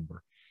surprise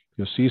number.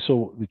 Because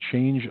CECL, the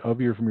change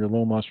from your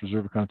loan loss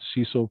reserve account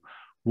to CECL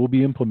will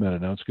be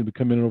implemented. Now it's going to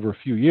come in over a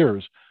few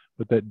years,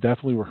 but that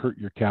definitely will hurt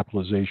your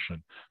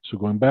capitalization. So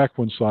going back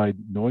one slide,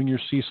 knowing your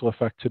CECL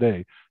effect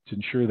today to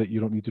ensure that you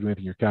don't need to do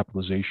anything, your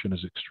capitalization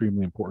is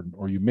extremely important,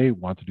 or you may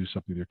want to do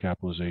something with your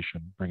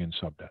capitalization, bring in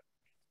sub-debt.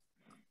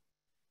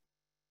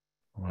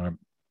 All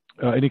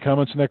right. Any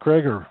comments on that,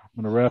 Craig, or I'm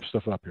going to wrap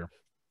stuff up here?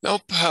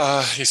 Nope,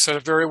 you said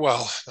it very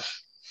well.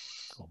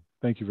 Cool.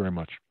 Thank you very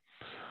much.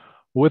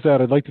 Well, with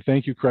that, I'd like to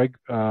thank you, Craig,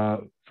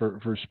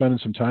 for spending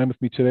some time with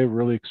me today.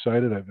 We're really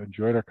excited. I've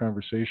enjoyed our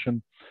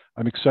conversation.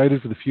 I'm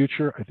excited for the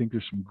future. I think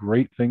there's some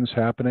great things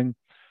happening,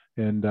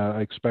 and I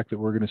expect that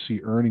we're going to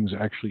see earnings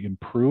actually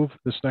improve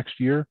this next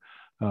year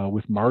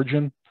with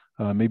margin,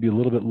 maybe a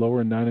little bit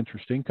lower in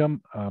non-interest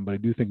income, but I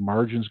do think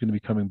margin is going to be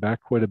coming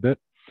back quite a bit.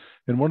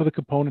 And one of the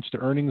components to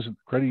earnings in the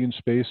credit union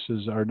space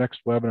is our next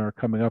webinar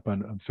coming up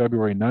on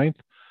February 9th.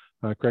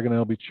 Craig and I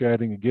will be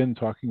chatting again,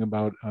 talking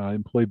about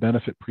employee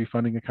benefit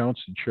pre-funding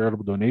accounts and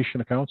charitable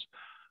donation accounts,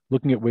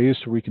 looking at ways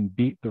so we can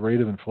beat the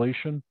rate of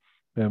inflation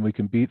and we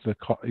can beat the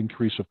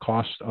increase of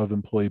cost of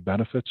employee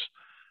benefits.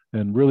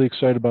 And really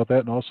excited about that,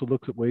 and also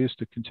look at ways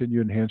to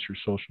continue to enhance your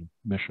social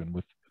mission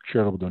with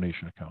charitable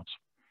donation accounts.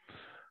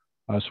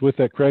 So with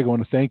that, Craig, I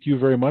want to thank you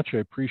very much. I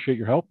appreciate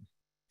your help.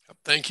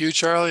 Thank you,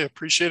 Charlie.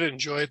 Appreciate it.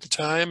 Enjoyed the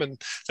time. And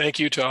thank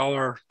you to all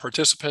our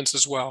participants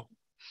as well.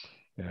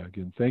 Yeah,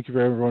 again, thank you for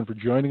everyone for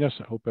joining us.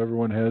 I hope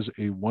everyone has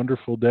a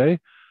wonderful day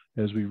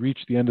as we reach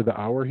the end of the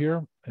hour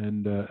here,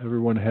 and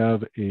everyone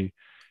have a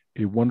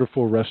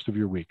wonderful rest of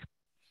your week.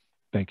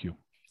 Thank you.